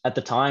at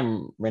the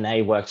time,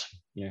 Renee worked,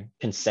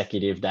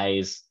 consecutive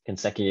days,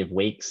 consecutive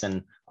weeks,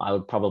 and I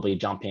would probably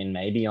jump in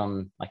maybe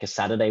on a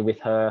Saturday with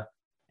her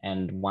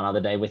and one other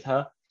day with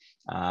her.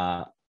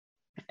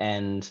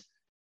 And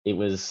it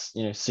was,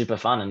 super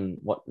fun. And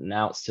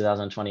now it's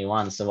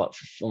 2021. So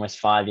almost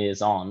 4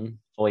 years on,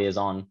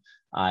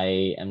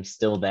 I am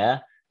still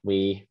there.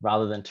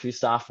 Rather than 2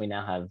 staff, we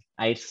now have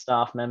 8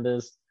 staff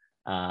members.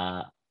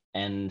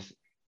 And,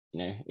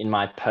 in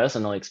my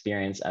personal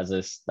experience as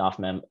a staff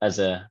member, as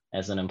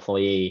an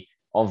employee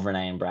of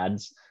Renee and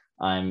Brad's,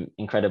 I'm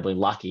incredibly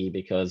lucky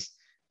because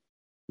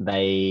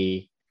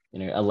they,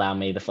 allow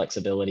me the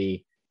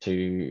flexibility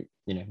to,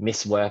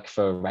 miss work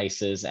for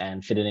races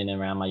and fit it in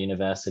around my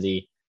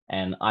university.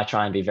 And I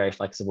try and be very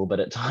flexible, but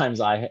at times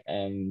I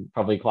am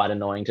probably quite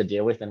annoying to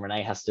deal with. And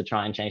Renee has to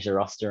try and change the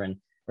roster. And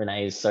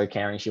Renee is so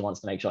caring. She wants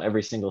to make sure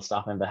every single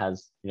staff member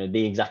has,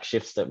 the exact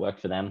shifts that work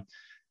for them.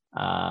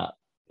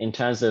 In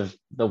terms of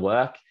the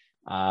work,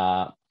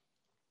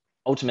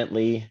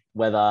 ultimately,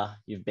 whether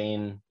you've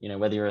been,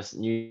 whether you're a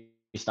new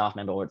staff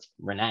member or it's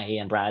Renee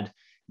and Brad,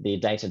 the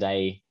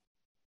day-to-day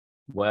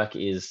work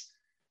is,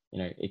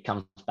 it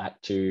comes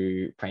back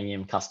to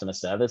premium customer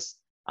service.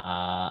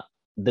 The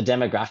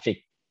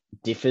demographic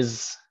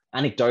differs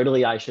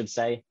anecdotally, I should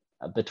say,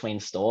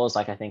 between stores.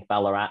 I think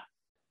Ballarat,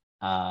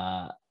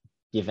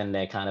 given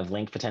their kind of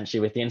link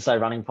potentially with the Inside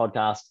Running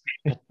podcast,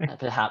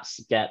 perhaps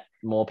get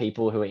more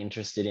people who are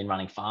interested in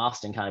running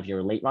fast and kind of your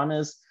elite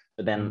runners.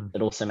 But then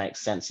it also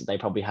makes sense that they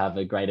probably have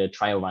a greater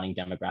trail running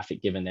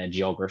demographic given their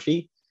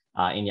geography.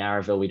 In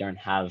Yarraville, we don't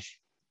have,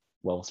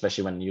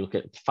 especially when you look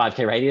at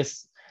 5K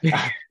radius,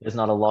 there's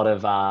not a lot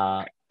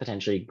of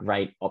potentially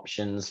great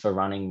options for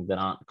running that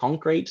aren't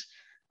concrete.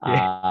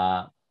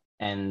 Yeah.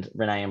 And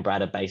Renee and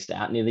Brad are based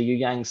out near the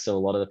Youyangs. So a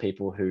lot of the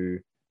people who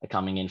are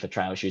coming in for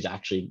trail shoes are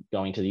actually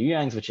going to the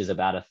Youyangs, which is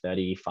about a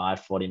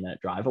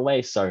 40-minute drive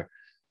away. So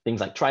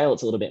things like trail,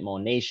 it's a little bit more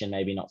niche and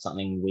maybe not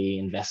something we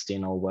invest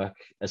in or work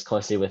as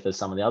closely with as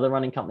some of the other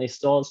running company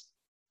stores.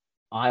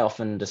 I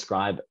often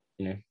describe,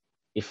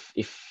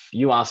 if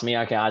you ask me,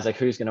 okay, Isaac,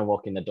 who's going to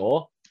walk in the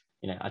door?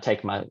 I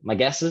take my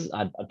guesses.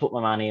 I'd put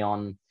my money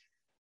on,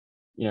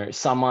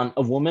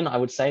 a woman. I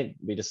would say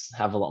we just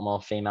have a lot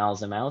more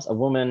females than males. A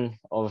woman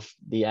of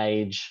the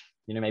age,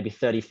 maybe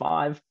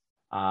 35,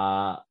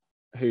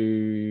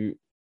 who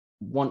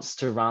wants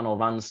to run or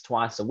runs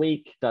twice a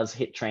week, does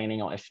HIIT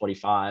training or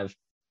F45,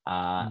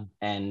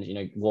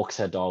 and walks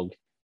her dog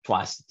 2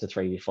 to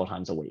 3, 4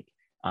 times a week.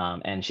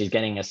 And she's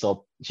getting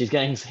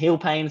heel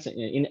pains,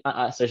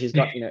 so she's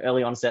got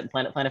early onset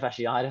plantar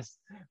fasciitis,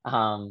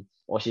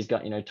 or she's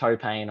got toe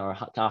pain or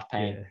calf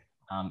pain,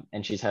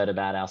 and she's heard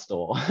about our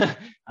store,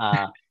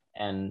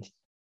 and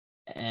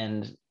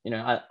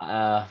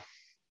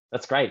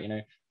that's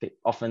great.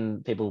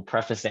 Often people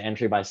preface their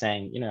entry by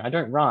saying, I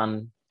don't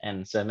run,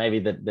 and so maybe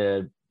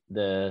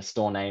the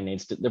store name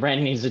the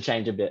branding needs to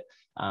change a bit,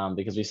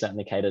 because we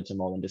certainly cater to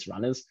more than just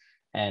runners.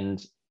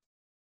 And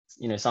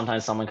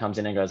sometimes someone comes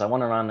in and goes, I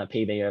want to run a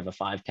PB over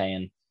 5K,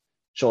 and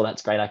sure,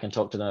 that's great. I can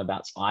talk to them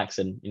about spikes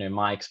and,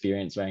 my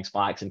experience wearing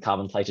spikes and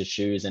carbon plated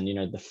shoes and,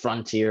 the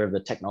frontier of the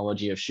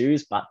technology of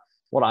shoes. But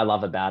what I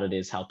love about it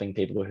is helping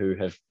people who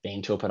have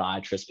been to a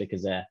podiatrist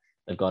because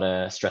they've got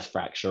a stress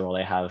fracture, or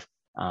they have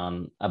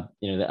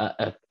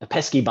a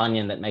pesky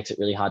bunion that makes it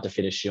really hard to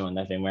fit a shoe, and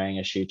they've been wearing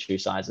a shoe 2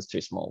 sizes too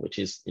small, which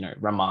is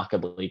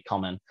remarkably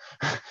common.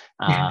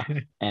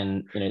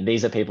 And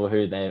these are people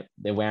who they're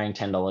wearing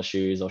 $10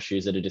 shoes, or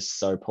shoes that are just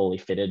so poorly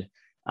fitted.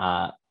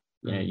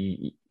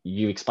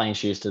 You explain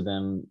shoes to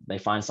them, they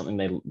find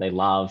something they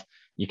love.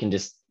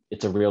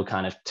 It's a real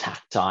kind of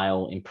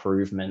tactile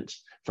improvement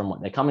from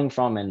what they're coming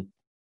from, and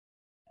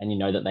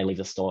that they leave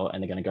the store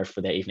and they're going to go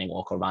for their evening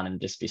walk or run and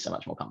just be so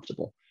much more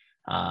comfortable.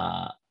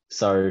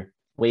 So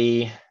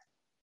we,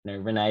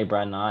 Renee,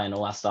 Brad, and I, and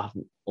all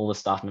the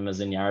staff members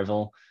in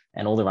Yarraville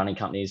and all the running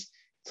companies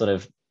sort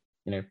of,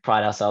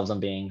 pride ourselves on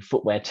being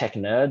footwear tech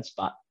nerds.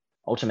 But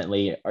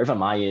ultimately, over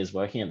my years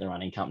working at the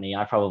running company,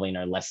 I probably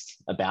know less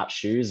about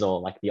shoes,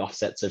 or like the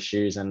offsets of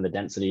shoes and the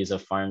densities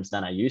of foams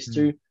than I used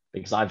to,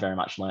 because I very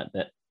much learned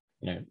that,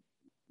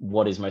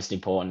 what is most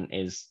important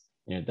is,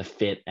 the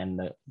fit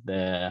and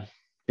the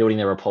building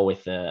the rapport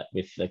with the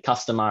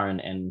customer,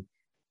 and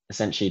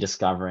essentially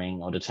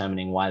discovering or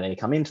determining why they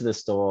come into the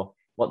store,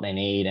 what they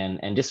need,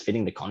 and just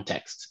fitting the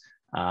context.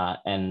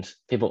 And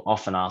people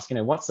often ask,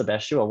 what's the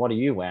best shoe, or what do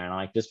you wear? And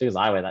like, just because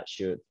I wear that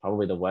shoe, it's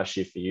probably the worst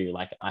shoe for you.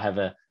 Like, I have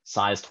a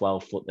size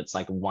 12 foot that's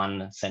like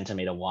 1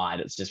 centimeter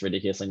wide. It's just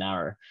ridiculously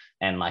narrow.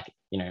 And like,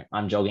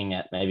 I'm jogging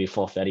at maybe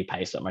 4:30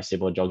 pace, but most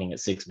people are jogging at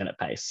 6-minute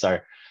pace. So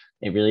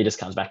it really just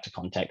comes back to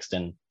context,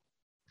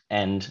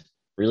 and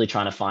really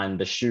trying to find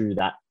the shoe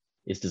that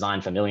is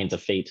designed for millions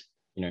of feet,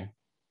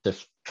 to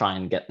try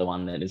and get the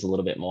one that is a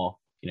little bit more,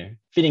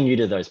 fitting you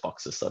to those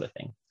boxes, sort of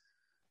thing.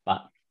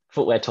 But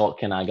footwear talk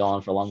can go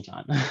on for a long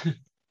time.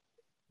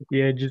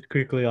 Yeah, just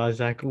quickly,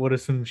 Isaac, what are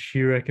some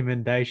shoe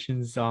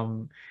recommendations?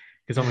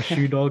 Because I'm a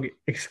shoe dog,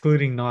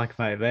 excluding Nike,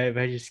 mate.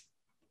 They just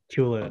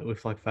kill it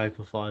with like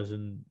Vaporflies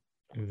and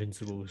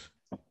Invincibles.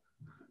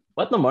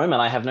 But at the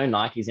moment, I have no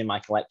Nikes in my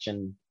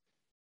collection,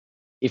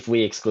 if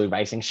we exclude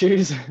racing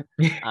shoes.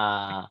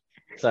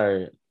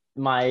 So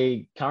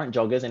my current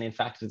joggers, and in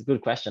fact, it's a good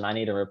question. I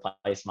need to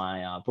replace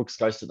my Brooks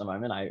Ghost at the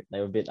moment. They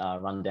were a bit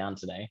run down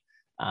today.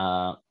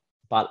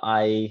 But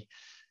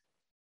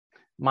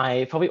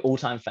my probably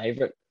all-time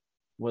favorite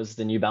was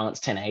the New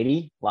Balance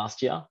 1080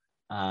 last year.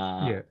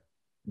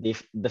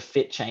 The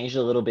fit changed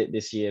a little bit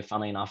this year,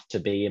 funnily enough, to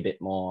be a bit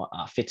more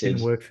fitted.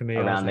 Didn't work for me.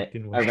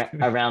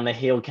 Around the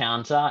heel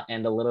counter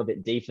and a little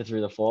bit deeper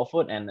through the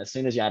forefoot. And as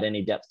soon as you add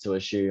any depth to a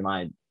shoe,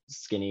 my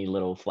skinny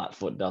little flat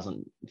foot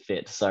doesn't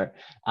fit. So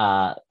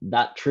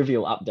that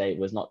trivial update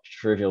was not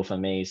trivial for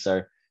me.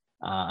 So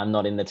I'm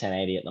not in the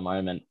 1080 at the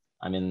moment.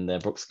 I'm in the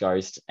Brooks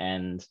Ghost,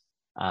 and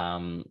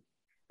a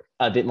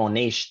bit more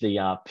niche,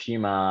 the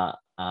Puma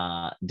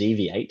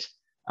Deviate.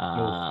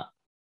 And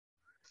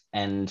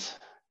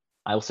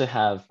I also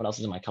have, what else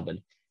is in my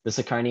cupboard? The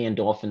Saucony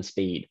Endorphin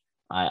Speed.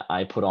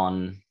 I put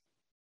on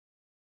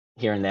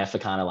here and there for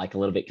kind of like a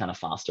little bit kind of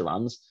faster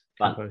runs.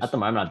 But at the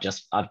moment,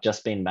 I've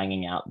just been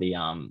banging out the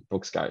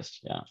Brooks Ghost.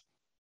 Yeah.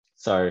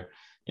 So,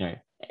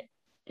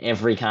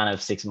 every kind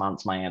of 6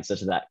 months, my answer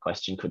to that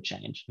question could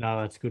change.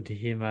 No, that's good to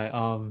hear, mate.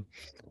 I'm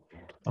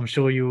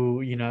sure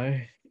you'll,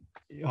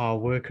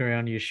 work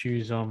around your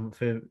shoes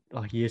for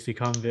like years to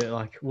come. But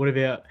like, what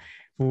about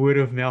word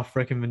of mouth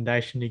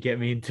recommendation to get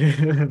me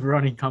into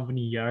running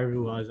company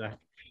Yarraville, Isaac?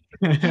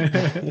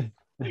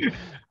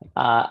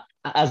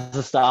 As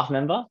a staff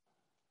member?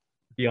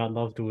 Yeah, I'd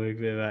love to work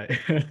there,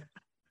 mate.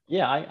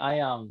 Yeah,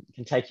 I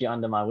can take you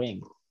under my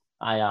wing.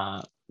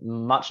 I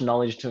much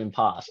knowledge to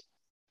impart,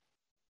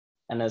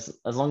 and as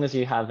long as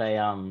you have a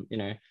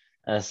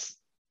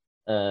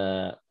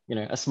a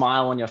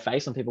smile on your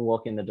face when people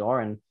walk in the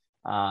door, and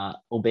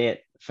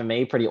albeit for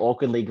me pretty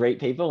awkwardly greet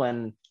people,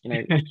 and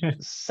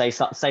say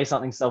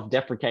something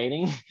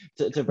self-deprecating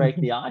to break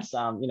the ice.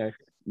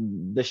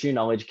 The shoe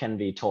knowledge can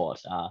be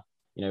taught.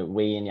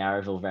 We in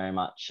Yarraville very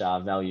much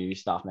value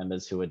staff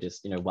members who are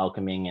just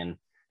welcoming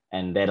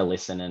and there to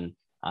listen, and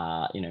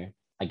I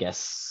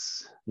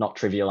guess not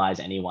trivialize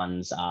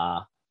anyone's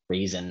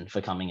reason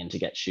for coming in to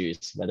get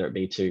shoes, whether it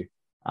be to,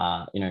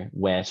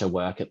 where to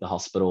work at the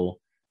hospital,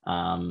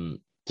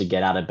 to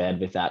get out of bed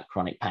without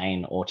chronic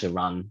pain, or to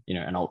run,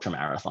 an ultra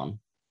marathon.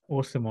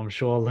 Awesome. I'm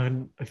sure I'll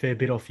learn a fair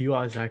bit off you,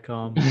 Isaac.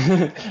 Well,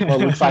 it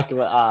looks like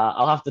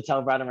I'll have to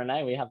tell Brad and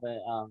Renee we have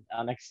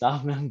our next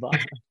staff member.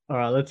 All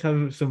right, let's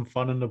have some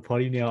fun on the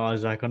potty now,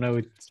 Isaac. I know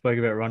we spoke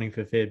about running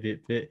for a fair bit,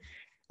 but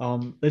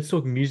let's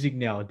talk music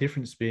now. A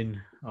different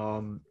spin.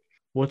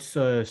 What's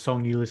a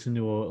song you listen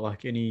to, or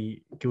like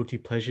any guilty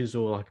pleasures,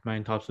 or like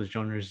main types of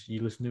genres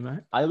you listen to,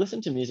 mate? I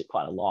listen to music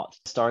quite a lot.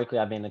 Historically,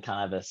 I've been the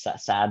kind of a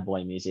sad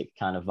boy music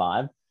kind of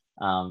vibe.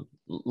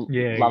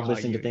 Love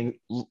listening to things.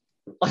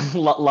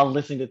 Love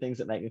listening to things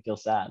that make me feel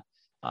sad.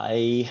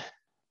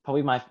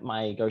 Probably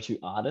my go-to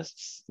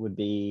artists would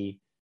be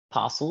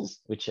Parcels,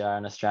 which are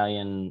an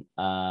Australian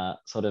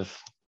sort of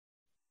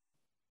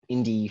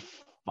indie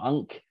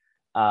funk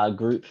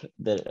group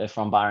that are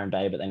from Byron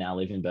Bay, but they now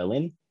live in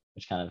Berlin,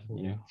 which kind of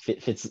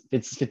fits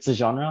the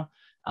genre.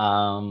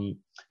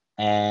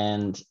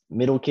 And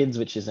Middle Kids,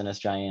 which is an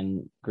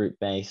Australian group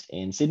based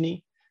in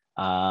Sydney.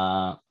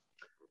 I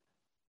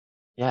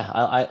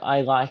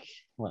like.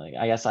 Well,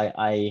 I guess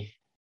I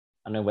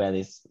don't know where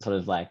these sort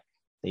of like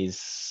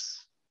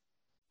these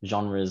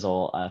genres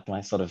or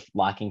my sort of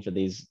liking for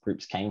these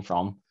groups came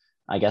from.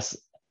 I guess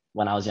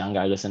when I was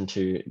younger, I listened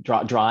to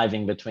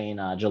driving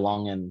between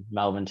Geelong and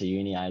Melbourne to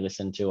uni. I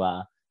listened to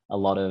a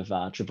lot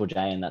of Triple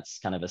J, and that's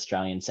kind of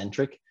Australian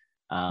centric.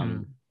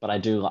 But I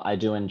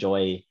do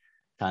enjoy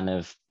kind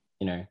of,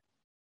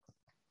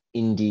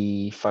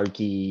 indie,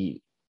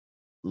 folky,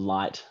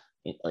 light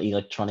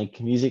electronic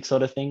music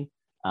sort of thing.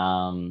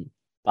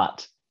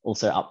 But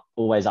also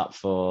always up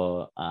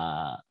for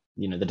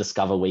the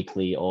Discover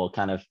Weekly, or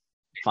kind of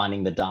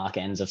finding the dark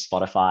ends of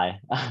Spotify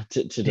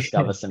to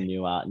discover some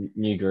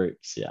new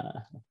groups. Yeah.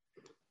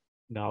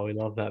 No, we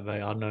love that,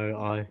 mate. I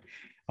know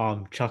I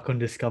chuck on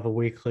Discover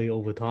Weekly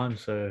all the time,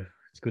 so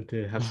it's good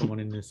to have someone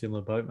in a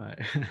similar boat, mate.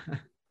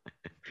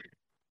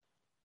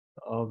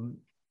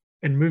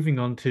 And moving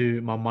on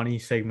to my money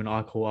segment,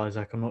 I call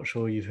Isaac. I'm not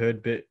sure you've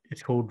heard, but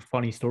it's called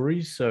Funny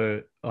Stories.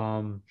 So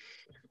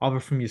either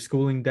from your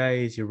schooling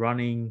days, your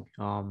running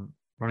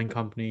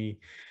company,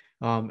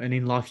 and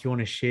in life you want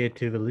to share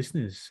to the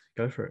listeners.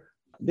 Go for it.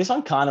 This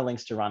one kind of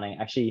links to running.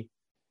 Actually,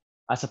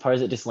 I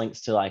suppose it just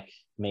links to like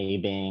me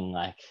being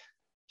like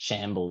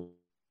shambles,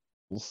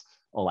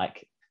 or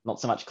like not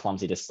so much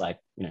clumsy, just like,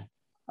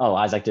 oh,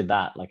 Isaac did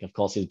that. Like, of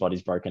course his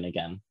body's broken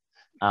again.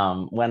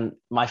 When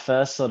my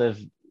first sort of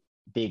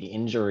big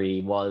injury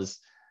was,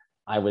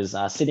 I was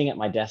sitting at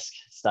my desk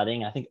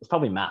studying. I think it's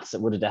probably maths. It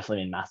would have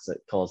definitely been maths that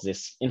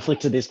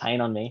inflicted this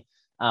pain on me.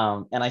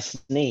 And I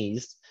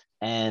sneezed,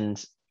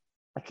 and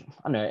like,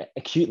 I don't know,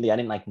 acutely, I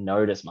didn't like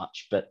notice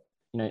much, but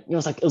it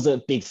was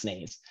a big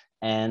sneeze.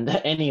 And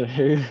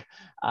anywho,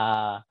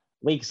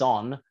 weeks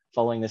on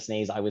following the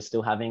sneeze, I was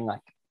still having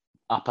like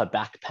upper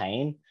back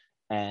pain,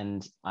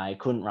 and I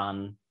couldn't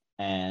run,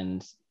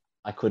 and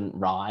I couldn't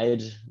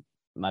ride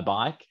my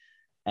bike.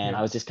 And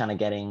I was just kind of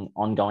getting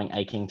ongoing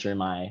aching through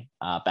my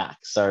back.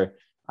 So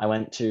I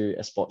went to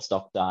a sports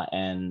doctor,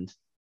 and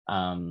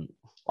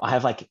I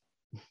have like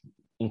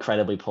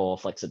incredibly poor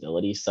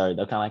flexibility. So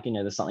they're kind of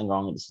like, there's something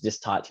wrong. It's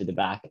just tight through the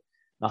back.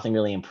 Nothing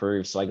really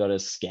improved. So I got a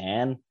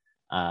scan.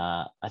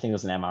 I think it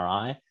was an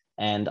MRI,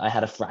 and I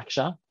had a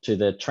fracture to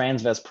the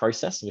transverse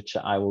process, which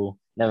I will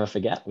never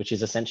forget, which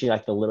is essentially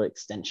like the little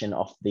extension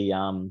of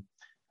the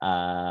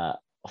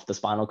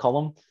spinal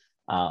column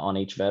on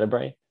each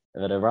vertebra.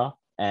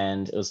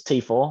 And it was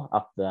T4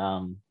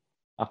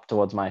 up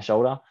towards my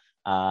shoulder,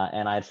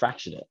 and I had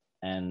fractured it,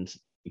 and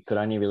it could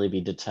only really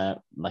be determined,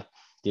 like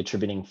the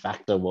attributing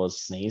factor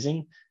was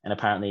sneezing. And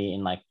apparently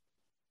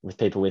with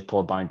people with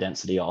poor bone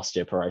density or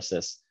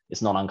osteoporosis,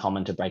 it's not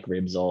uncommon to break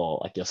ribs or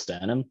like your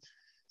sternum.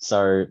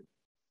 So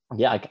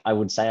yeah, I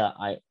would say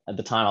I at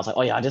the time I was like,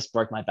 oh yeah, I just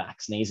broke my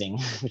back sneezing,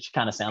 which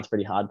kind of sounds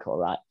pretty hardcore,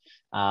 right?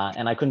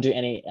 And I couldn't do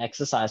any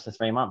exercise for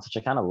 3 months, which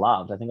I kind of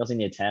loved. I think I was in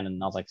year 10,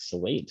 and I was like,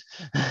 sweet.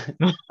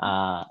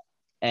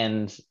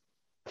 And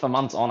for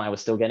months on, I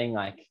was still getting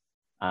like,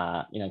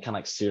 kind of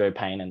like pseudo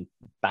pain and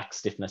back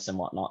stiffness and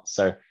whatnot.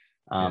 So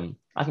I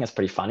think that's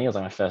pretty funny. It was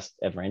like my first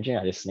ever injury.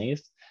 I just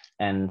sneezed.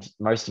 And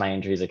most of my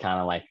injuries are kind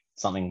of like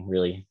something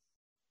really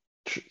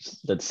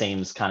that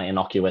seems kind of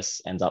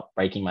innocuous ends up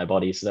breaking my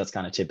body. So that's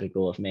kind of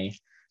typical of me.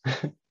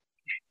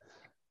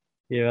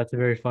 Yeah, that's a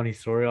very funny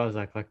story. I was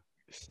like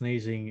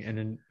sneezing and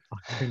then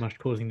pretty much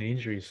causing the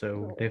injury.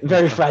 So definitely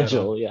very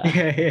fragile. Yeah.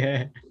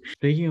 Yeah.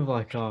 Speaking of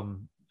like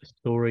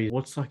stories,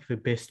 what's like the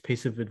best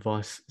piece of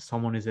advice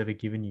someone has ever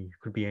given you?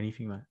 Could be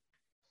anything, mate.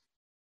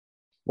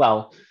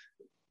 Well,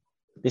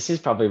 this is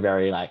probably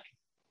very like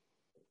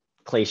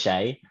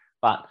cliche,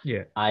 but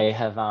yeah, I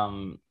have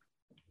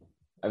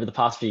over the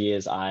past few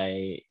years,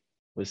 I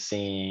was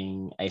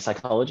seeing a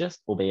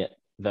psychologist, albeit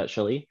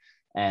virtually.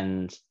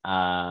 And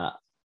at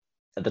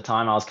the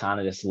time, I was kind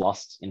of just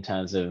lost in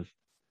terms of,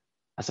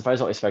 I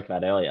suppose, what we spoke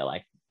about earlier,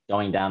 like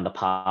going down the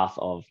path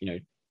of,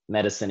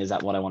 medicine. Is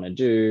that what I want to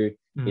do?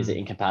 Is it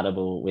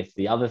incompatible with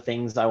the other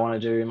things I want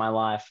to do in my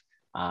life?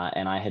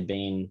 and I had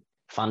been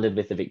funded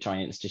with the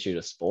Victorian Institute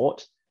of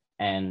Sport,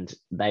 and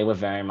they were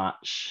very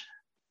much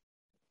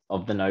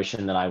of the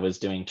notion that I was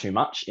doing too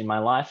much in my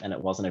life, and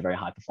it wasn't a very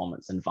high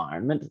performance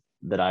environment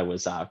that I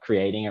was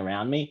creating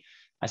around me.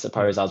 I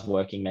suppose I was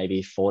working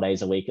maybe 4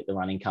 days a week at the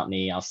running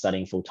company. I was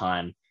studying full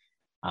time,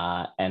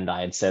 and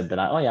I had said that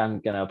I'm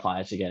going to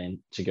apply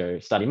to go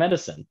study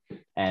medicine,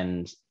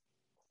 and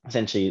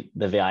essentially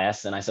the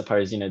VIS. And I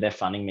suppose they're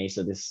funding me,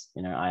 so this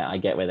I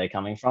get where they're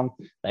coming from.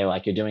 They were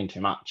like, you're doing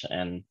too much,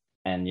 and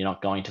you're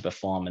not going to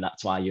perform, and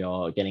that's why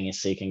you're getting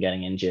sick and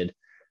getting injured.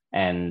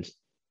 And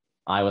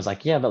I was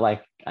like, yeah, but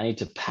like I need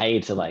to pay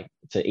to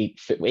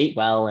eat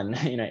well, and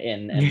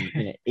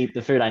eat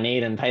the food I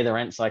need, and pay the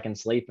rent so I can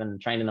sleep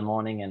and train in the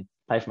morning and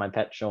pay for my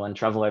petrol and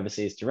travel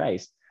overseas to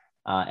race.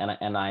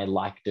 And I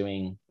like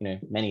doing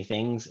many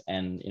things,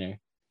 and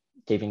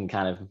keeping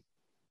kind of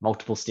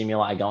multiple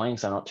stimuli going,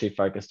 so I'm not too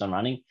focused on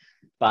running.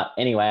 But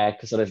anyway,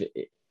 I sort of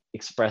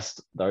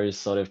expressed those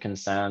sort of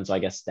concerns, or I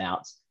guess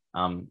doubts,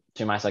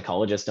 to my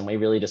psychologist, and we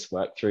really just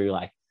worked through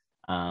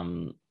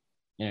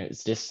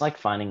it's just like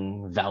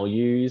finding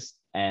values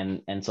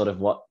and sort of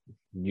what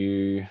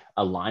you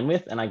align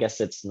with. And I guess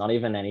it's not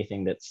even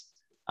anything that's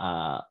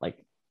like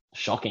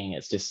shocking.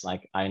 It's just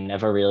like I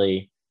never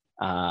really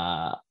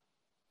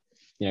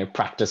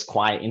practice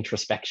quiet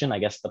introspection. I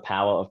guess the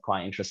power of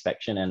quiet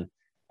introspection,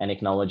 and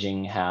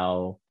acknowledging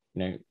how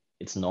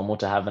it's normal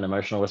to have an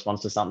emotional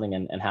response to something,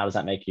 and how does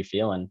that make you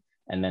feel, and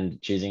then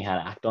choosing how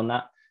to act on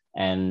that.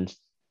 And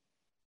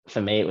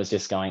for me, it was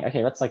just going,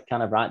 okay, let's like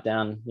kind of write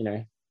down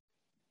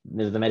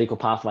the medical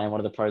pathway, and what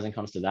are the pros and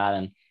cons to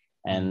that,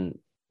 and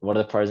what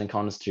are the pros and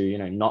cons to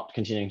not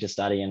continuing to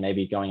study, and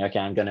maybe going, okay,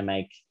 I'm going to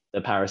make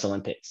the Paris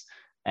Olympics.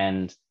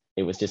 And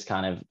it was just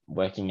kind of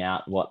working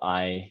out what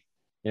I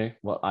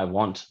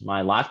want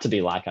my life to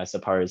be like, I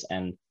suppose,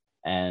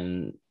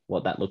 and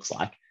what that looks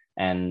like.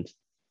 And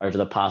over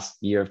the past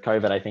year of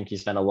COVID, I think you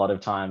spend a lot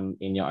of time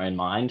in your own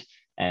mind,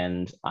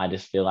 and I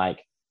just feel like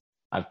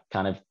I've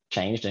kind of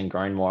changed and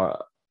grown more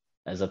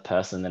as a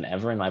person than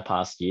ever in my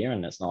past year.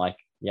 And it's not like,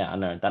 yeah, I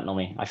know that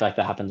normally, I feel like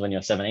that happens when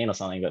you're 17 or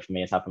something, but for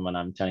me, it's happened when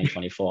I'm turning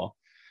 24.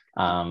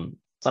 So I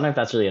don't know if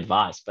that's really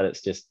advice, but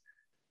it's just,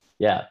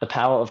 yeah, the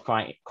power of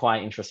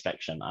quiet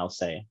introspection, I'll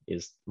say,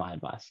 is my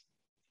advice.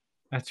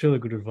 That's really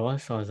good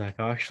advice, Isaac.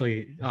 I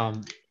actually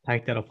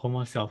take that upon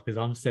myself because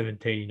I'm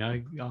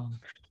 17,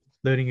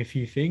 learning a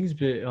few things,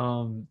 but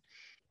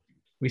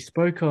we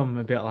spoke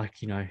about like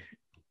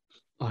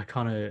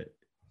kind of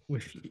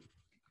with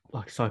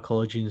like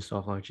psychology and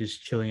stuff, like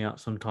just chilling out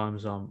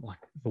sometimes, like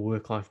the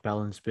work-life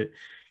balance. But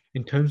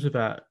in terms of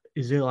that,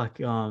 is there like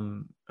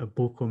a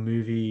book or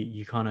movie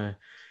you kind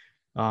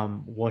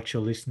of watch or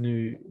listen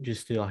to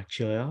just to like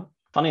chill out?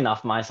 Funny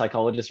enough, my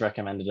psychologist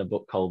recommended a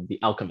book called The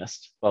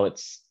Alchemist. Well,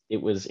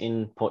 it was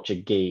in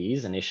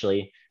Portuguese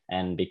initially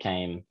and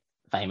became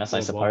famous, I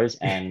suppose,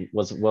 and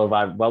was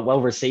worldwide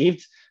well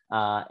received,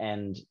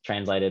 and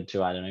translated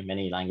to, I don't know,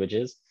 many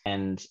languages.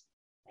 And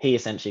he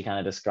essentially kind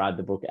of described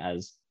the book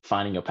as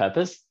finding your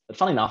purpose. But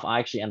funny enough, I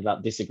actually ended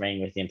up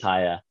disagreeing with the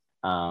entire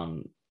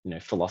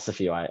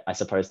philosophy, or I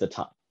suppose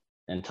the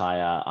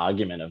entire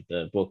argument of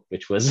the book,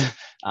 which was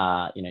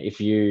if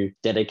you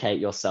dedicate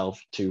yourself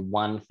to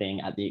one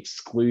thing at the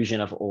exclusion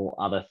of all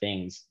other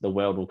things, the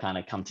world will kind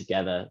of come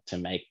together to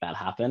make that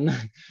happen.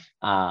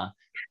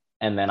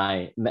 And then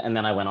I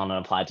went on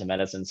and applied to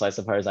medicine. So I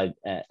suppose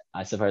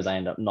I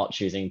end up not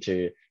choosing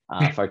to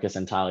focus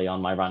entirely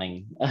on my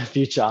running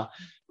future.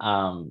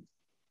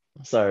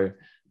 So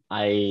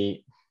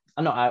I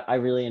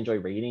really enjoy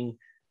reading,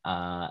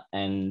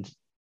 and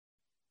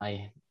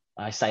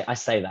I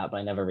say that, but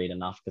I never read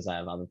enough because I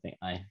have other things.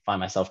 I find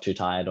myself too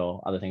tired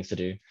or other things to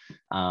do.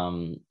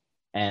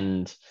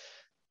 And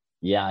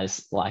yeah, I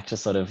just like to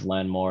sort of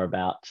learn more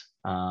about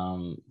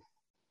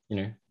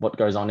what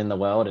goes on in the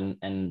world,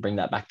 and bring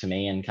that back to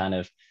me, and kind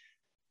of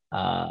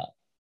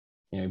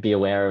be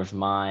aware of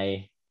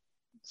my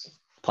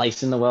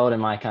place in the world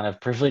and my kind of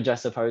privilege, I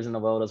suppose, in the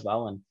world as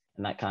well. And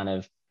that kind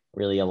of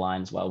really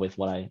aligns well with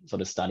what I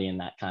sort of study in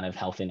that kind of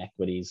health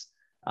inequities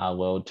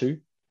world too.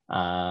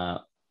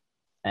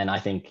 And I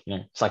think,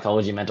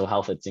 psychology, mental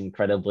health, it's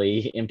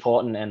incredibly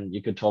important. And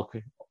you could talk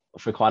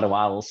for quite a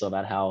while also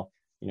about how,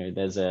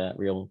 there's a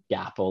real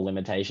gap or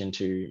limitation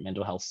to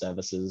mental health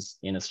services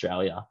in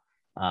Australia.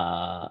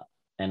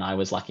 And I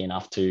was lucky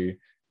enough to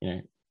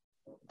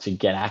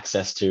get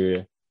access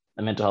to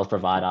a mental health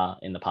provider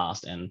in the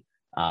past, and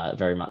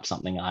very much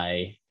something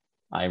I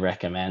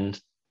recommend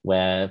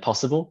where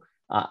possible.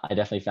 I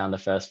definitely found the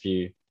first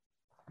few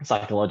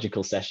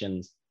psychological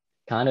sessions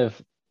kind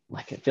of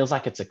like, it feels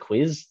like it's a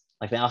quiz.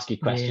 Like they ask you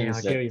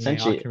questions that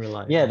essentially,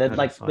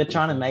 they're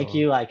trying to make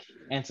you like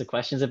answer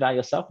questions about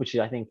yourself, which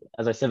I think,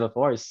 as I said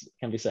before,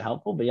 can be so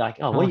helpful. But you're like,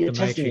 oh, what are you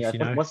testing me?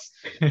 Like,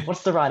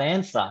 what's the right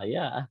answer?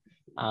 Yeah.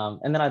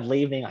 And then I'd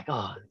leave being like,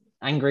 oh,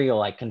 angry or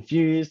like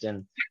confused,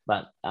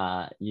 but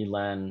you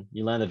learn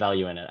the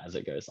value in it as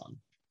it goes on.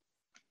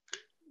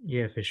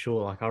 Yeah, for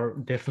sure. Like I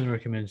definitely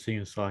recommend seeing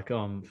a psych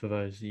for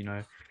those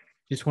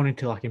just wanting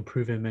to like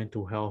improve their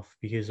mental health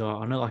because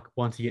I know like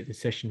once you get to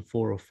session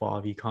 4 or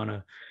 5, you kind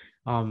of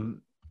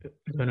um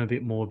learn a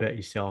bit more about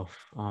yourself.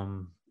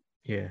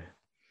 Yeah.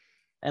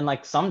 And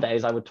like some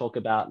days I would talk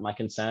about my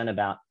concern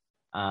about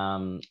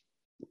um,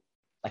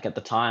 like at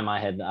the time I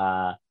had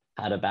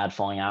had a bad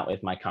falling out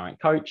with my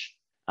current coach,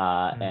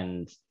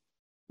 and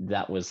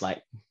that was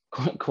like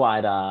quite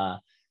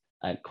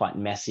quite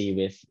messy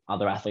with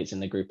other athletes in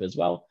the group as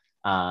well.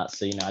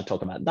 So I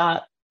talk about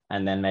that,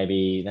 and then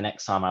maybe the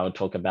next time I would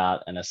talk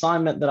about an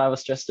assignment that I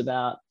was stressed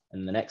about,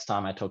 and the next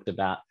time I talked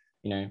about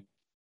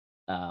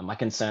my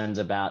concerns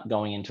about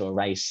going into a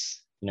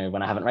race,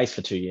 when I haven't raced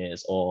for 2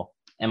 years, or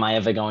am I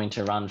ever going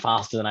to run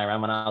faster than I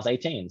ran when I was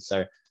 18?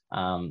 So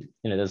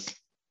there's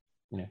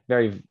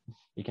very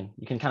you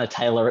can kind of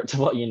tailor it to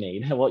what you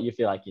need, what you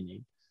feel like you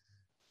need.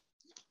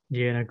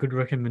 Yeah, and a good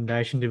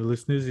recommendation to the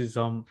listeners is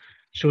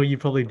sure you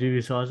probably do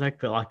this, Isaac,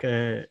 but like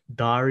a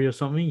diary or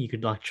something, you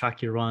could like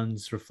track your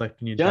runs,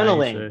 reflect on your day.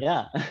 Journaling, So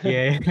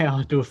yeah. yeah,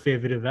 I'll do a fair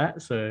bit of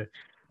that. So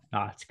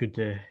it's good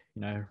to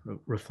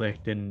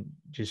reflect and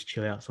just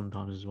chill out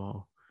sometimes as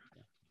well.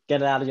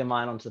 Get it out of your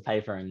mind onto the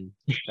paper, and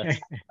that's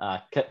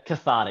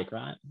cathartic,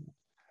 right?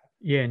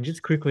 Yeah, and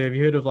just quickly, have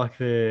you heard of like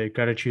the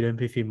gratitude,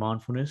 empathy,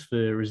 mindfulness,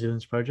 the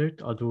resilience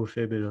project? I do a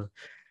fair bit of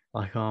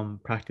like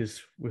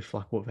practice with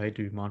like what they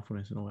do,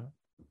 mindfulness and all that.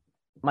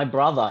 My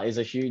brother is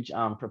a huge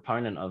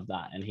proponent of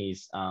that, and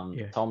he's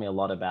Yeah. told me a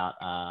lot about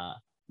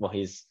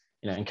he's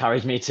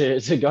encouraged me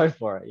to go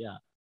for it. Yeah.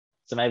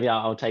 So maybe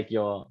I'll take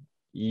your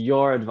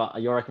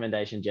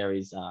recommendation.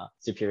 Jerry's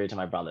superior to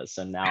my brother's,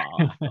 so now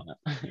I'll act on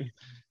it.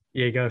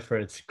 Yeah, go for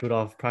it. It's good.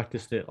 I've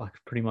practiced it like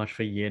pretty much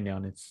for a year now,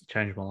 and it's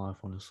changed my life,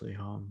 honestly.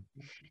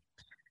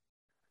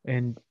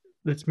 And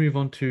let's move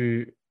on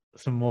to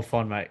some more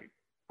fun, mate.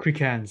 Quick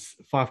hands.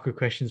 5 quick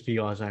questions for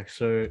you, Isaac.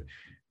 So,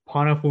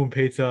 pineapple and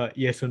pizza,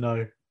 yes or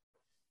no?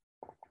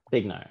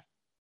 Big no.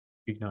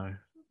 Big no.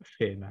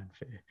 Fair, man.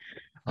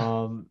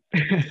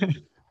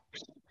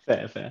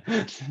 Fair. Fair.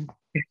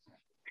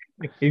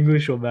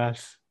 English or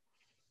maths?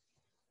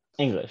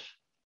 English.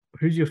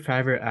 Who's your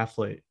favorite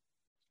athlete?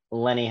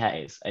 Lenny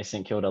Hayes, a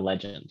St Kilda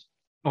legend.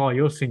 Oh,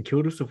 you're a St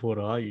Kilda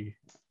supporter, are you?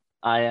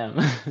 I am,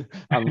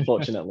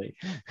 unfortunately.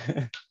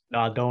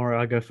 Nah, don't worry.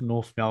 I go for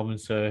North Melbourne,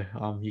 so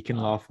you can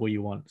laugh all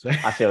you want. So.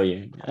 I feel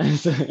you.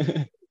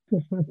 St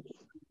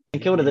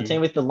Kilda, the team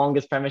with the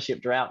longest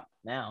premiership drought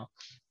now.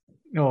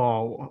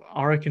 Oh,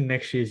 I reckon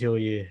next year's your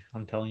year.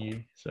 I'm telling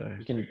you. So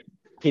you can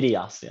pity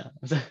us, yeah.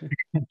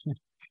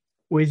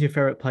 Where's your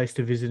favorite place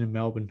to visit in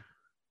Melbourne?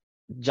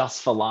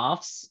 Just for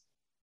Laughs,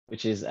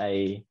 which is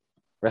a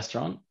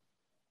restaurant,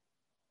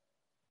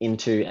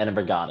 into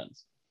Edinburgh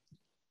Gardens.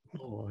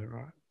 Oh,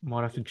 right.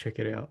 Might have to check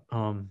it out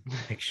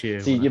next year.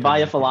 So you buy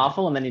your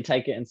falafel and then you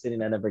take it and sit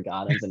in Edinburgh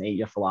Gardens and eat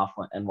your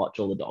falafel and watch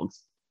all the dogs,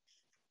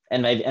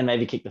 and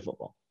maybe kick the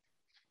football.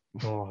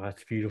 Oh,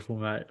 that's beautiful,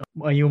 mate.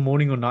 Are you a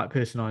morning or night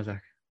person,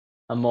 Isaac?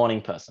 A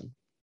morning person,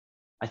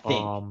 I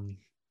think.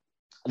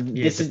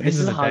 This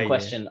is a hard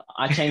question. Yeah.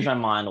 I change my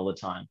mind all the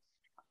time.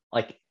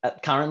 Like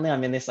currently,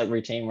 I'm in this like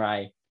routine where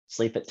I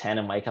sleep at 10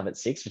 and wake up at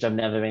 6, which I've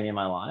never been in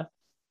my life.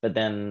 But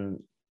then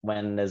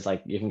when there's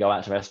like you can go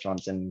out to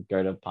restaurants and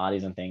go to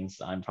parties and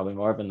things, I'm probably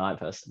more of a night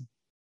person.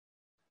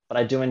 But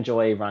I do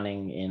enjoy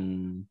running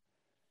in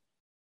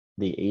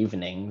the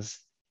evenings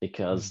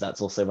because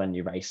that's also when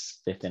you race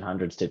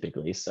 1500s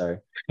typically. So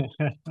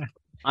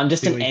I'm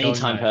just an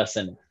anytime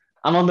person.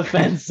 I'm on the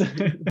fence.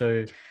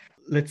 So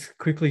let's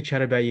quickly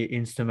chat about your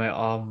Insta, mate.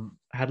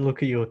 Had a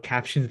look at your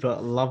captions, but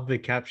I love the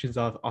captions.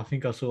 I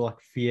think I saw like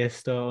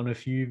Fiesta on a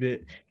few, but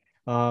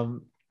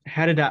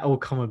how did that all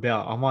come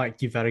about? I might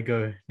give that a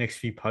go next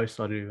few posts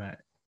I do,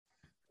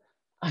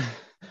 mate.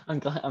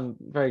 I'm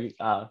very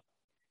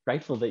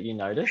grateful that you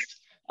noticed.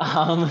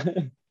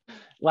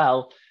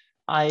 Well,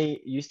 I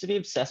used to be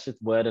obsessed with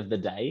word of the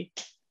day,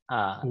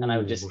 and I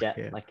would just get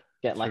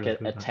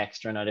a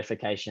text or a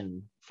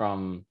notification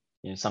from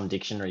some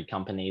dictionary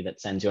company that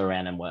sends you a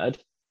random word,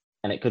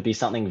 and it could be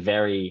something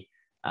very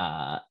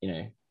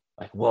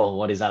like, whoa,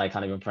 what is that? I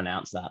can't even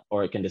pronounce that.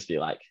 Or it can just be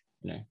like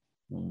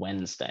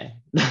Wednesday.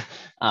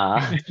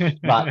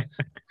 But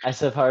I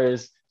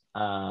suppose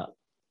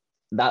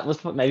that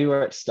was maybe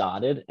where it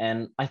started,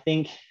 and I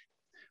think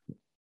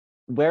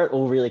where it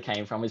all really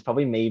came from is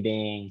probably me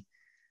being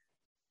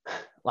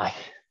like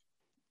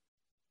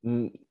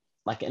an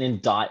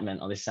indictment.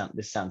 Oh, this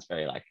sounds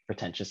very like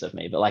pretentious of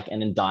me, but like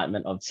an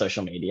indictment of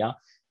social media.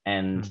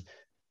 And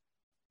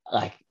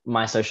like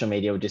my social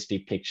media would just be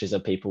pictures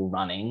of people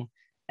running,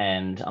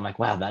 and I'm like,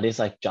 wow, that is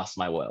like just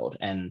my world.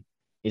 And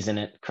isn't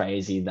it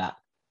crazy that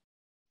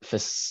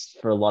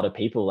for a lot of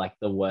people, like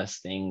the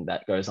worst thing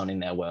that goes on in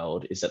their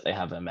world is that they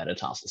have a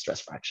metatarsal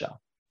stress fracture,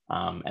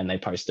 and they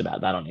post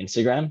about that on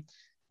Instagram.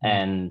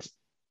 And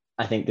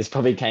I think this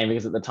probably came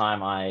because at the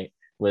time I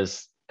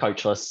was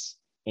coachless,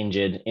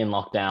 injured, in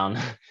lockdown,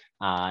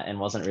 and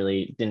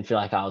didn't feel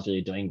like I was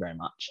really doing very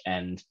much.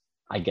 And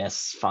I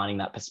guess finding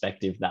that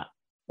perspective that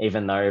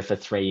even though for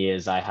 3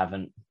 years I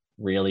haven't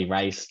really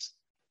raced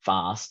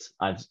fast,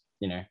 I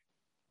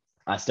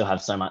still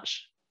have so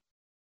much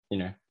you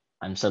know,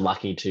 I'm so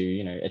lucky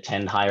to,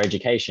 attend higher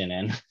education,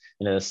 and,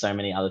 there's so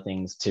many other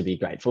things to be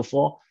grateful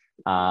for.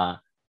 And,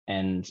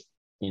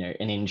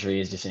 an injury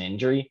is just an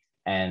injury.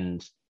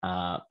 And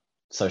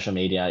social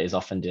media is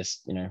often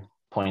just,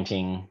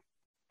 pointing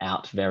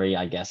out very,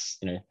 I guess,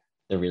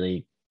 the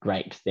really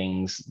great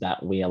things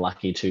that we are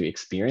lucky to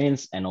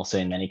experience. And also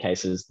in many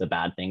cases, the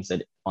bad things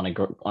that on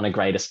a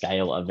greater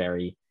scale are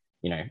very,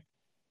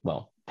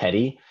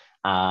 petty.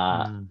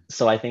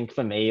 So I think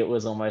for me, it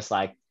was almost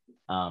like,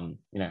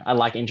 I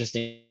like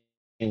interesting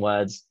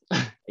words,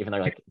 even though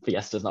like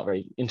Fiesta is not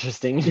very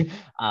interesting.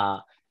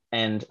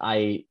 And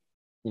I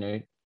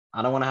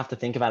don't want to have to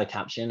think about a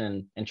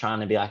caption and trying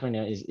to be like,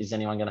 is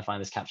anyone going to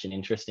find this caption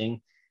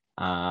interesting?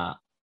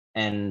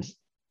 And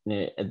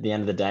at the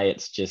end of the day,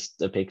 it's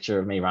just a picture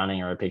of me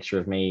running or a picture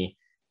of me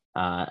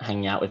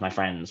hanging out with my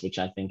friends, which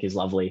I think is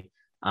lovely.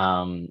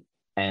 And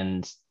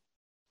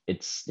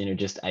it's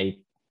just an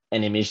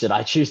image that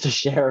I choose to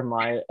share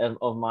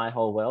of my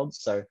whole world.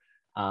 So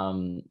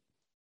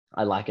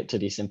I like it to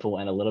be simple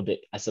and a little bit,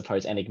 I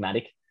suppose,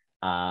 enigmatic.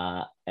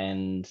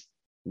 And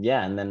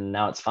then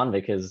now it's fun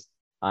because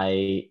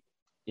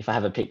if I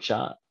have a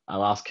picture,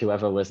 I'll ask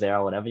whoever was there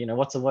or whatever,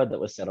 what's a word that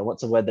was said, or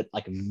what's a word that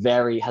like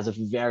has a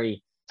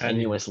very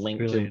tenuous link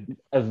brilliant.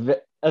 to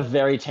a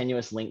very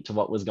tenuous link to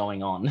what was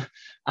going on,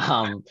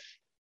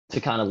 to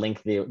kind of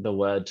link the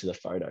word to the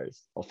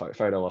photos or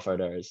photo or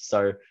photos.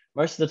 So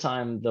most of the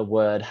time the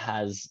word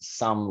has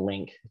some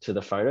link to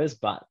the photos,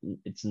 but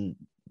it's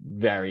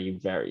very,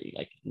 very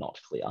like not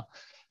clear.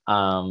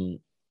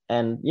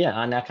 And yeah,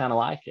 I now kind of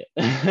like it.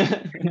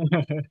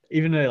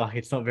 Even though like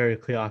it's not very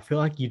clear, I feel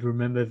like you'd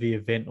remember the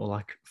event or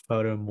like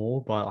photo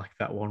more by like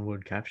that one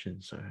word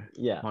caption. So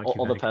Yeah, might give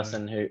or that the a go.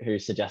 person who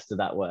suggested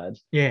that word.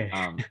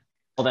 Yeah.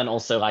 Or then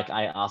also like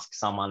I ask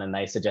someone and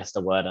they suggest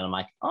a word and I'm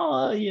like,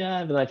 oh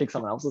yeah, but then I pick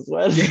someone else's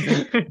word.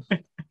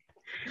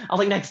 I'll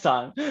think next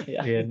time.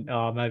 Yeah. Yeah.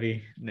 Oh,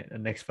 maybe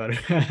next photo.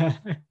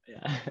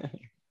 Yeah.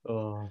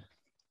 Oh.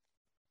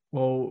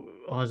 Well,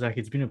 Isaac,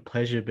 it's been a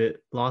pleasure. But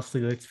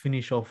lastly, let's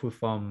finish off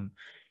with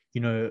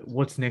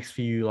what's next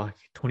for you, like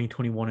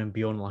 2021 and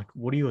beyond. Like,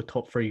 what are your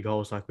top three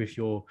goals, like with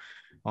your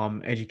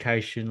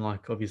education,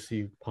 like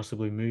obviously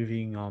possibly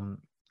moving,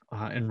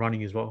 and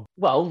running as well?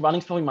 Well,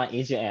 running's probably my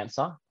easier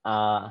answer.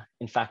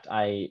 In fact,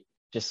 I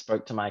just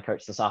spoke to my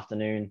coach this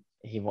afternoon.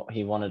 He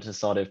wanted to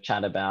sort of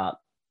chat about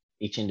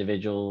each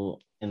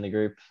individual in the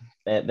group,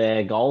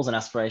 their goals and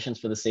aspirations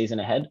for the season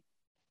ahead.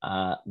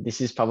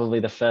 This is probably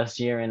the first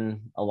year in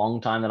a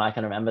long time that I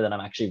can remember that I'm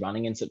actually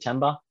running in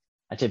September.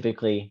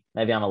 Maybe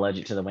I'm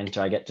allergic to the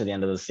winter. I get to the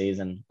end of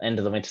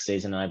the winter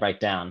season, and I break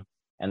down.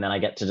 And then I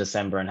get to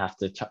December and have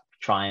to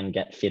try and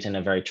get fit in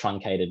a very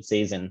truncated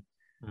season.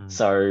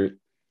 So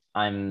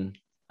I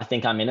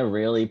think I'm in a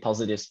really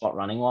positive spot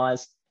running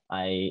wise.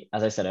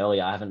 As I said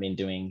earlier, I haven't been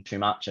doing too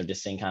much. I've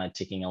just been kind of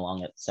ticking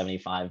along at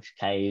 75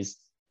 Ks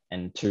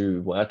and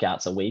 2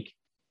 workouts a week.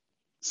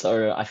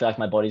 So I feel like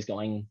my body's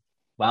going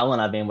well,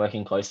 and I've been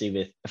working closely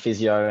with a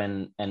physio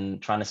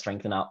and trying to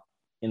strengthen up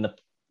in the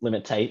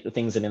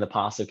things that in the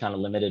past have kind of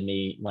limited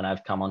me when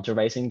I've come onto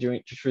racing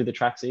through the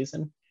track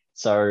season.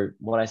 So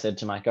what I said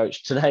to my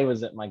coach today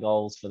was that my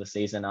goals for the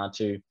season are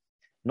to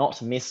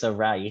not miss a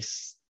planned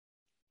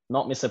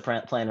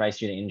race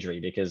due to injury,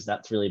 because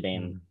that's really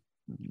been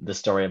the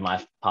story of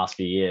my past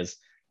few years.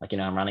 Like,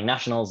 I'm running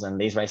nationals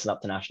and these races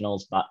up to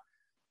nationals, but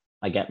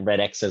I get red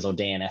X's or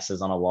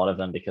DNSs on a lot of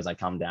them because I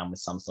come down with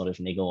some sort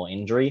of niggle or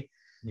injury.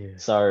 Yeah.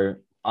 So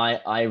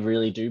I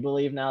really do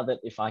believe now that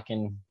if I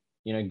can,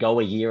 go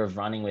a year of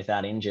running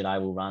without injured, I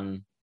will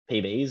run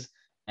PBs.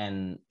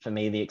 And for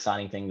me, the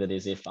exciting thing that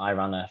is, if I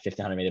run a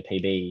 1500 meter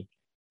PB,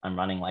 I'm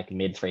running like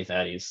mid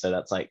 330s. So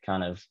that's like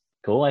kind of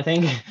cool, I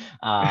think.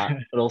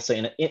 But also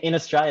in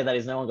Australia, that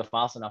is no longer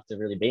fast enough to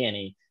really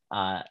be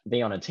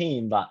on a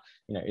team, but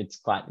it's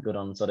quite good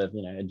on sort of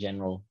a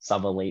general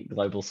sub-elite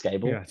global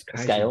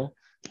scale.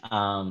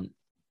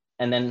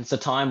 And then so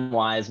time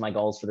wise, my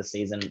goals for the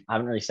season, I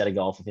haven't really set a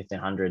goal for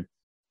 1500.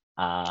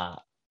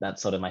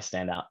 That's sort of my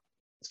standout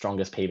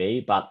strongest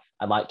PB, but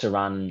I'd like to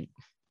run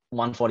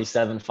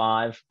 147.5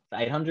 for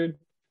 800,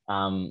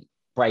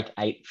 break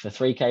 8 for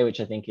 3K, which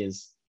I think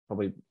is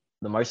probably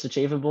the most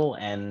achievable,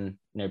 and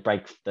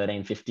break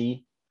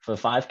 1350 for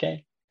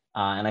 5K.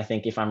 And I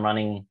think if I'm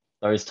running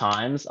those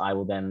times, I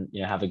will then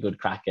have a good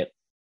crack at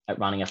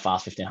running a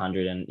fast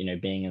 1500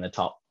 and being in the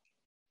top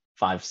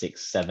 5,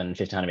 6, 7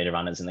 1500 meter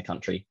runners in the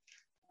country.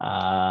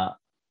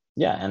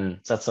 And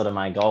so that's sort of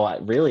my goal.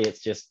 Really,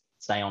 it's just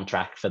stay on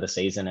track for the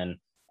season,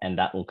 and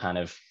that will kind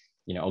of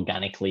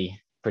organically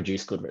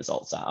produce good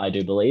results, I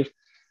do believe.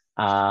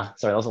 Sorry,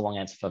 that was a long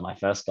answer for my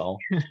first goal.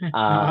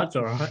 That's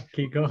all right.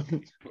 Keep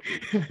going.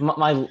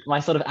 my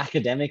sort of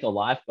academic or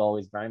life goal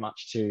is very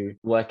much to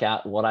work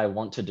out what I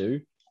want to do.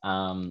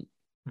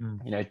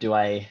 Do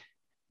I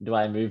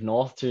move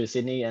north to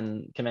Sydney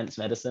and commence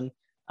medicine?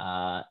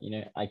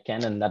 I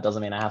can, and that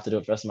doesn't mean I have to do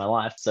it for the rest of my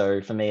life.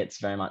 So for me, it's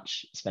very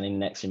much spending the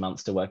next few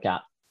months to work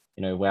out,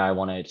 where I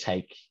want to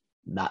take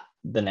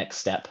the next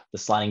step, the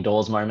sliding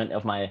doors moment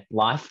of my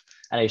life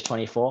at age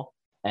 24.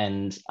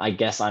 And I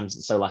guess I'm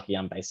so lucky.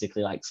 I'm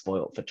basically like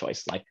spoiled for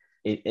choice. Like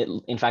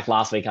in fact,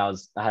 last week I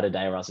had a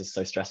day where I was just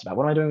so stressed about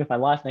what am I doing with my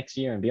life next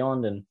year and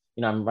beyond. And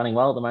I'm running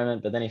well at the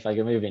moment, but then if I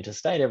go move into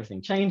state,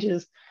 everything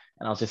changes.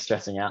 And I was just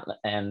stressing out.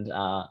 And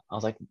I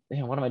was like,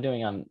 what am I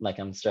doing?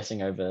 I'm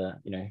stressing over,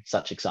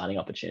 such exciting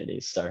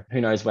opportunities. So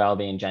who knows where I'll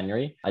be in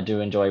January. I do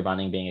enjoy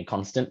running being a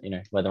constant,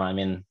 whether I'm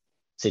in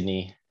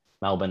Sydney,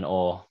 Melbourne,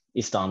 or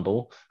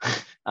Istanbul.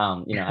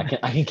 I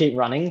can keep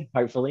running,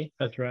 hopefully.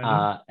 That's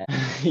right.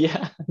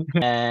 Yeah.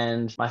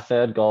 And my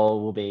third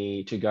goal will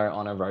be to go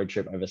on a road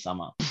trip over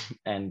summer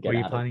and get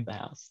out of the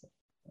house.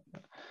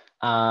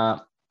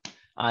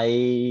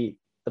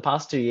 The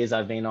past 2 years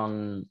I've been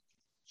on,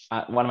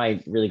 one of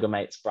my really good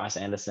mates, Bryce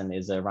Anderson,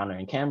 is a runner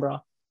in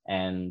Canberra.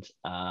 And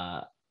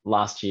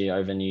last year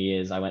over New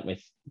Year's, I went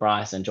with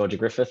Bryce and Georgia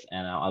Griffith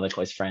and our other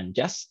close friend,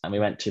 Jess. And we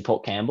went to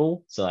Port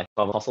Campbell, so like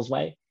Apostles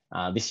Way.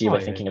 This year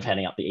we're thinking of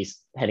heading up the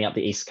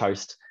east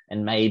coast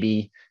and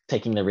maybe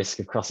taking the risk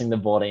of crossing the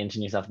border into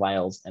New South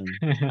Wales. And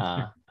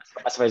I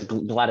suppose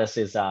Gladys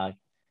is her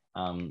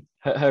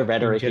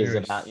rhetoric is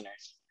about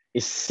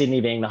is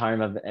Sydney being the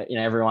home of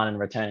everyone and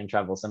returning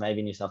travel. So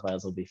maybe New South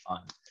Wales will be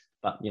fine.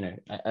 But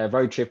a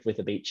road trip with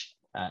a beach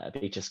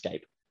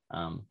escape,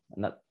 and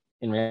that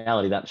in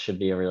reality that should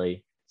be a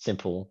really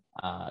simple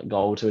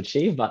goal to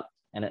achieve. But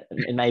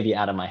it may be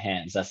out of my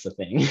hands. That's the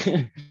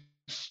thing.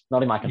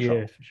 Not in my control.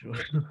 Yeah, for sure.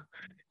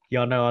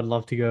 Yeah, I know I'd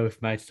love to go with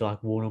mates to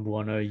like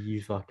Warrnambool. I know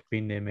you've like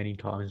been there many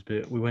times,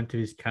 but we went to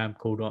this camp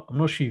called, I'm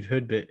not sure you've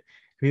heard, but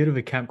have you heard of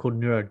a camp called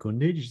Nurad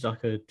Gundij? It's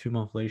like a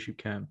 2-month leadership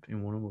camp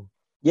in Warrnambool.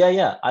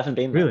 Yeah. I haven't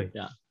been there. Really?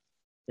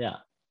 Yeah.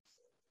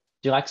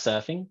 Do you like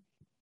surfing?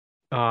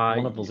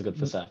 Warrnambool's good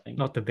for surfing.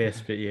 Not the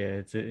best, but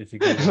yeah, it's a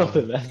good not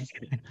the best.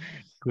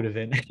 Good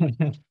event.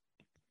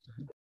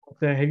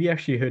 So have you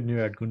actually heard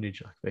Nurad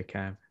Gundij, like their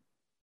camp?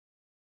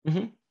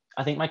 Mm-hmm.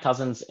 I think my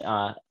cousins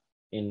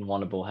in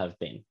Warrnambool have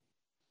been.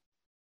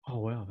 Oh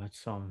wow,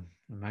 that's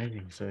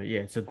amazing. So yeah,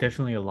 it's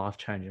definitely a life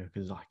changer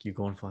because like you're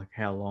gone for like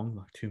how long?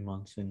 Like 2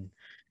 months, and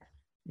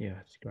yeah,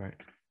 it's great.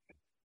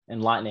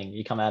 Enlightening.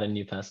 You come out a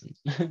new person.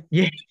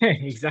 Yeah,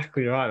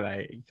 exactly right,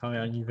 mate. You come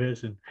out a new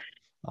person.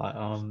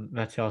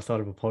 That's how I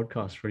started a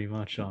podcast, pretty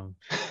much.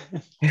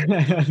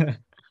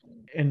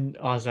 And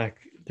Isaac,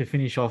 to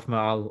finish off, mate,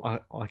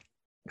 I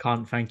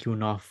can't thank you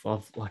enough.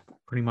 I've like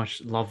pretty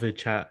much loved the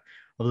chat.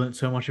 I've learned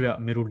so much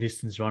about middle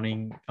distance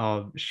running,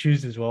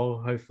 shoes as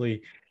well.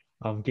 Hopefully,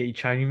 get you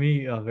training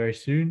me very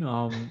soon.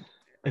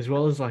 As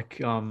well as like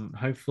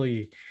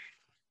hopefully,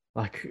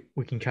 like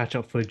we can catch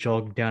up for a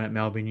jog down at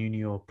Melbourne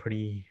Uni or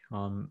pretty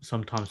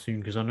sometime soon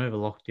because I know the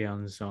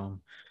lockdowns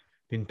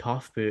been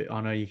tough, but I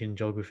know you can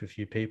jog with a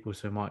few people,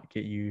 so I might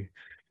get you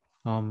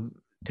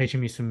teaching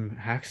me some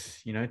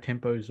hacks,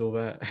 tempos, all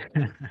that.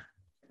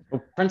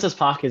 Well, Princess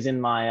Park is in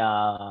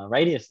my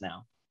radius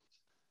now.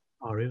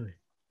 Oh, really?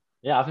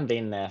 Yeah, I haven't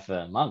been there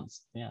for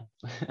months. Yeah,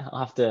 I'll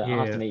have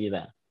to meet you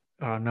there.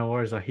 No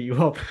worries, I'll hit you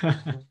up.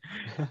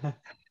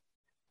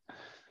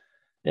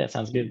 Yeah,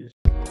 sounds good.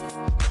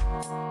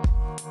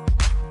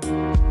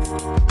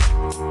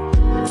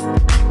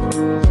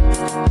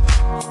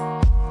 Yeah.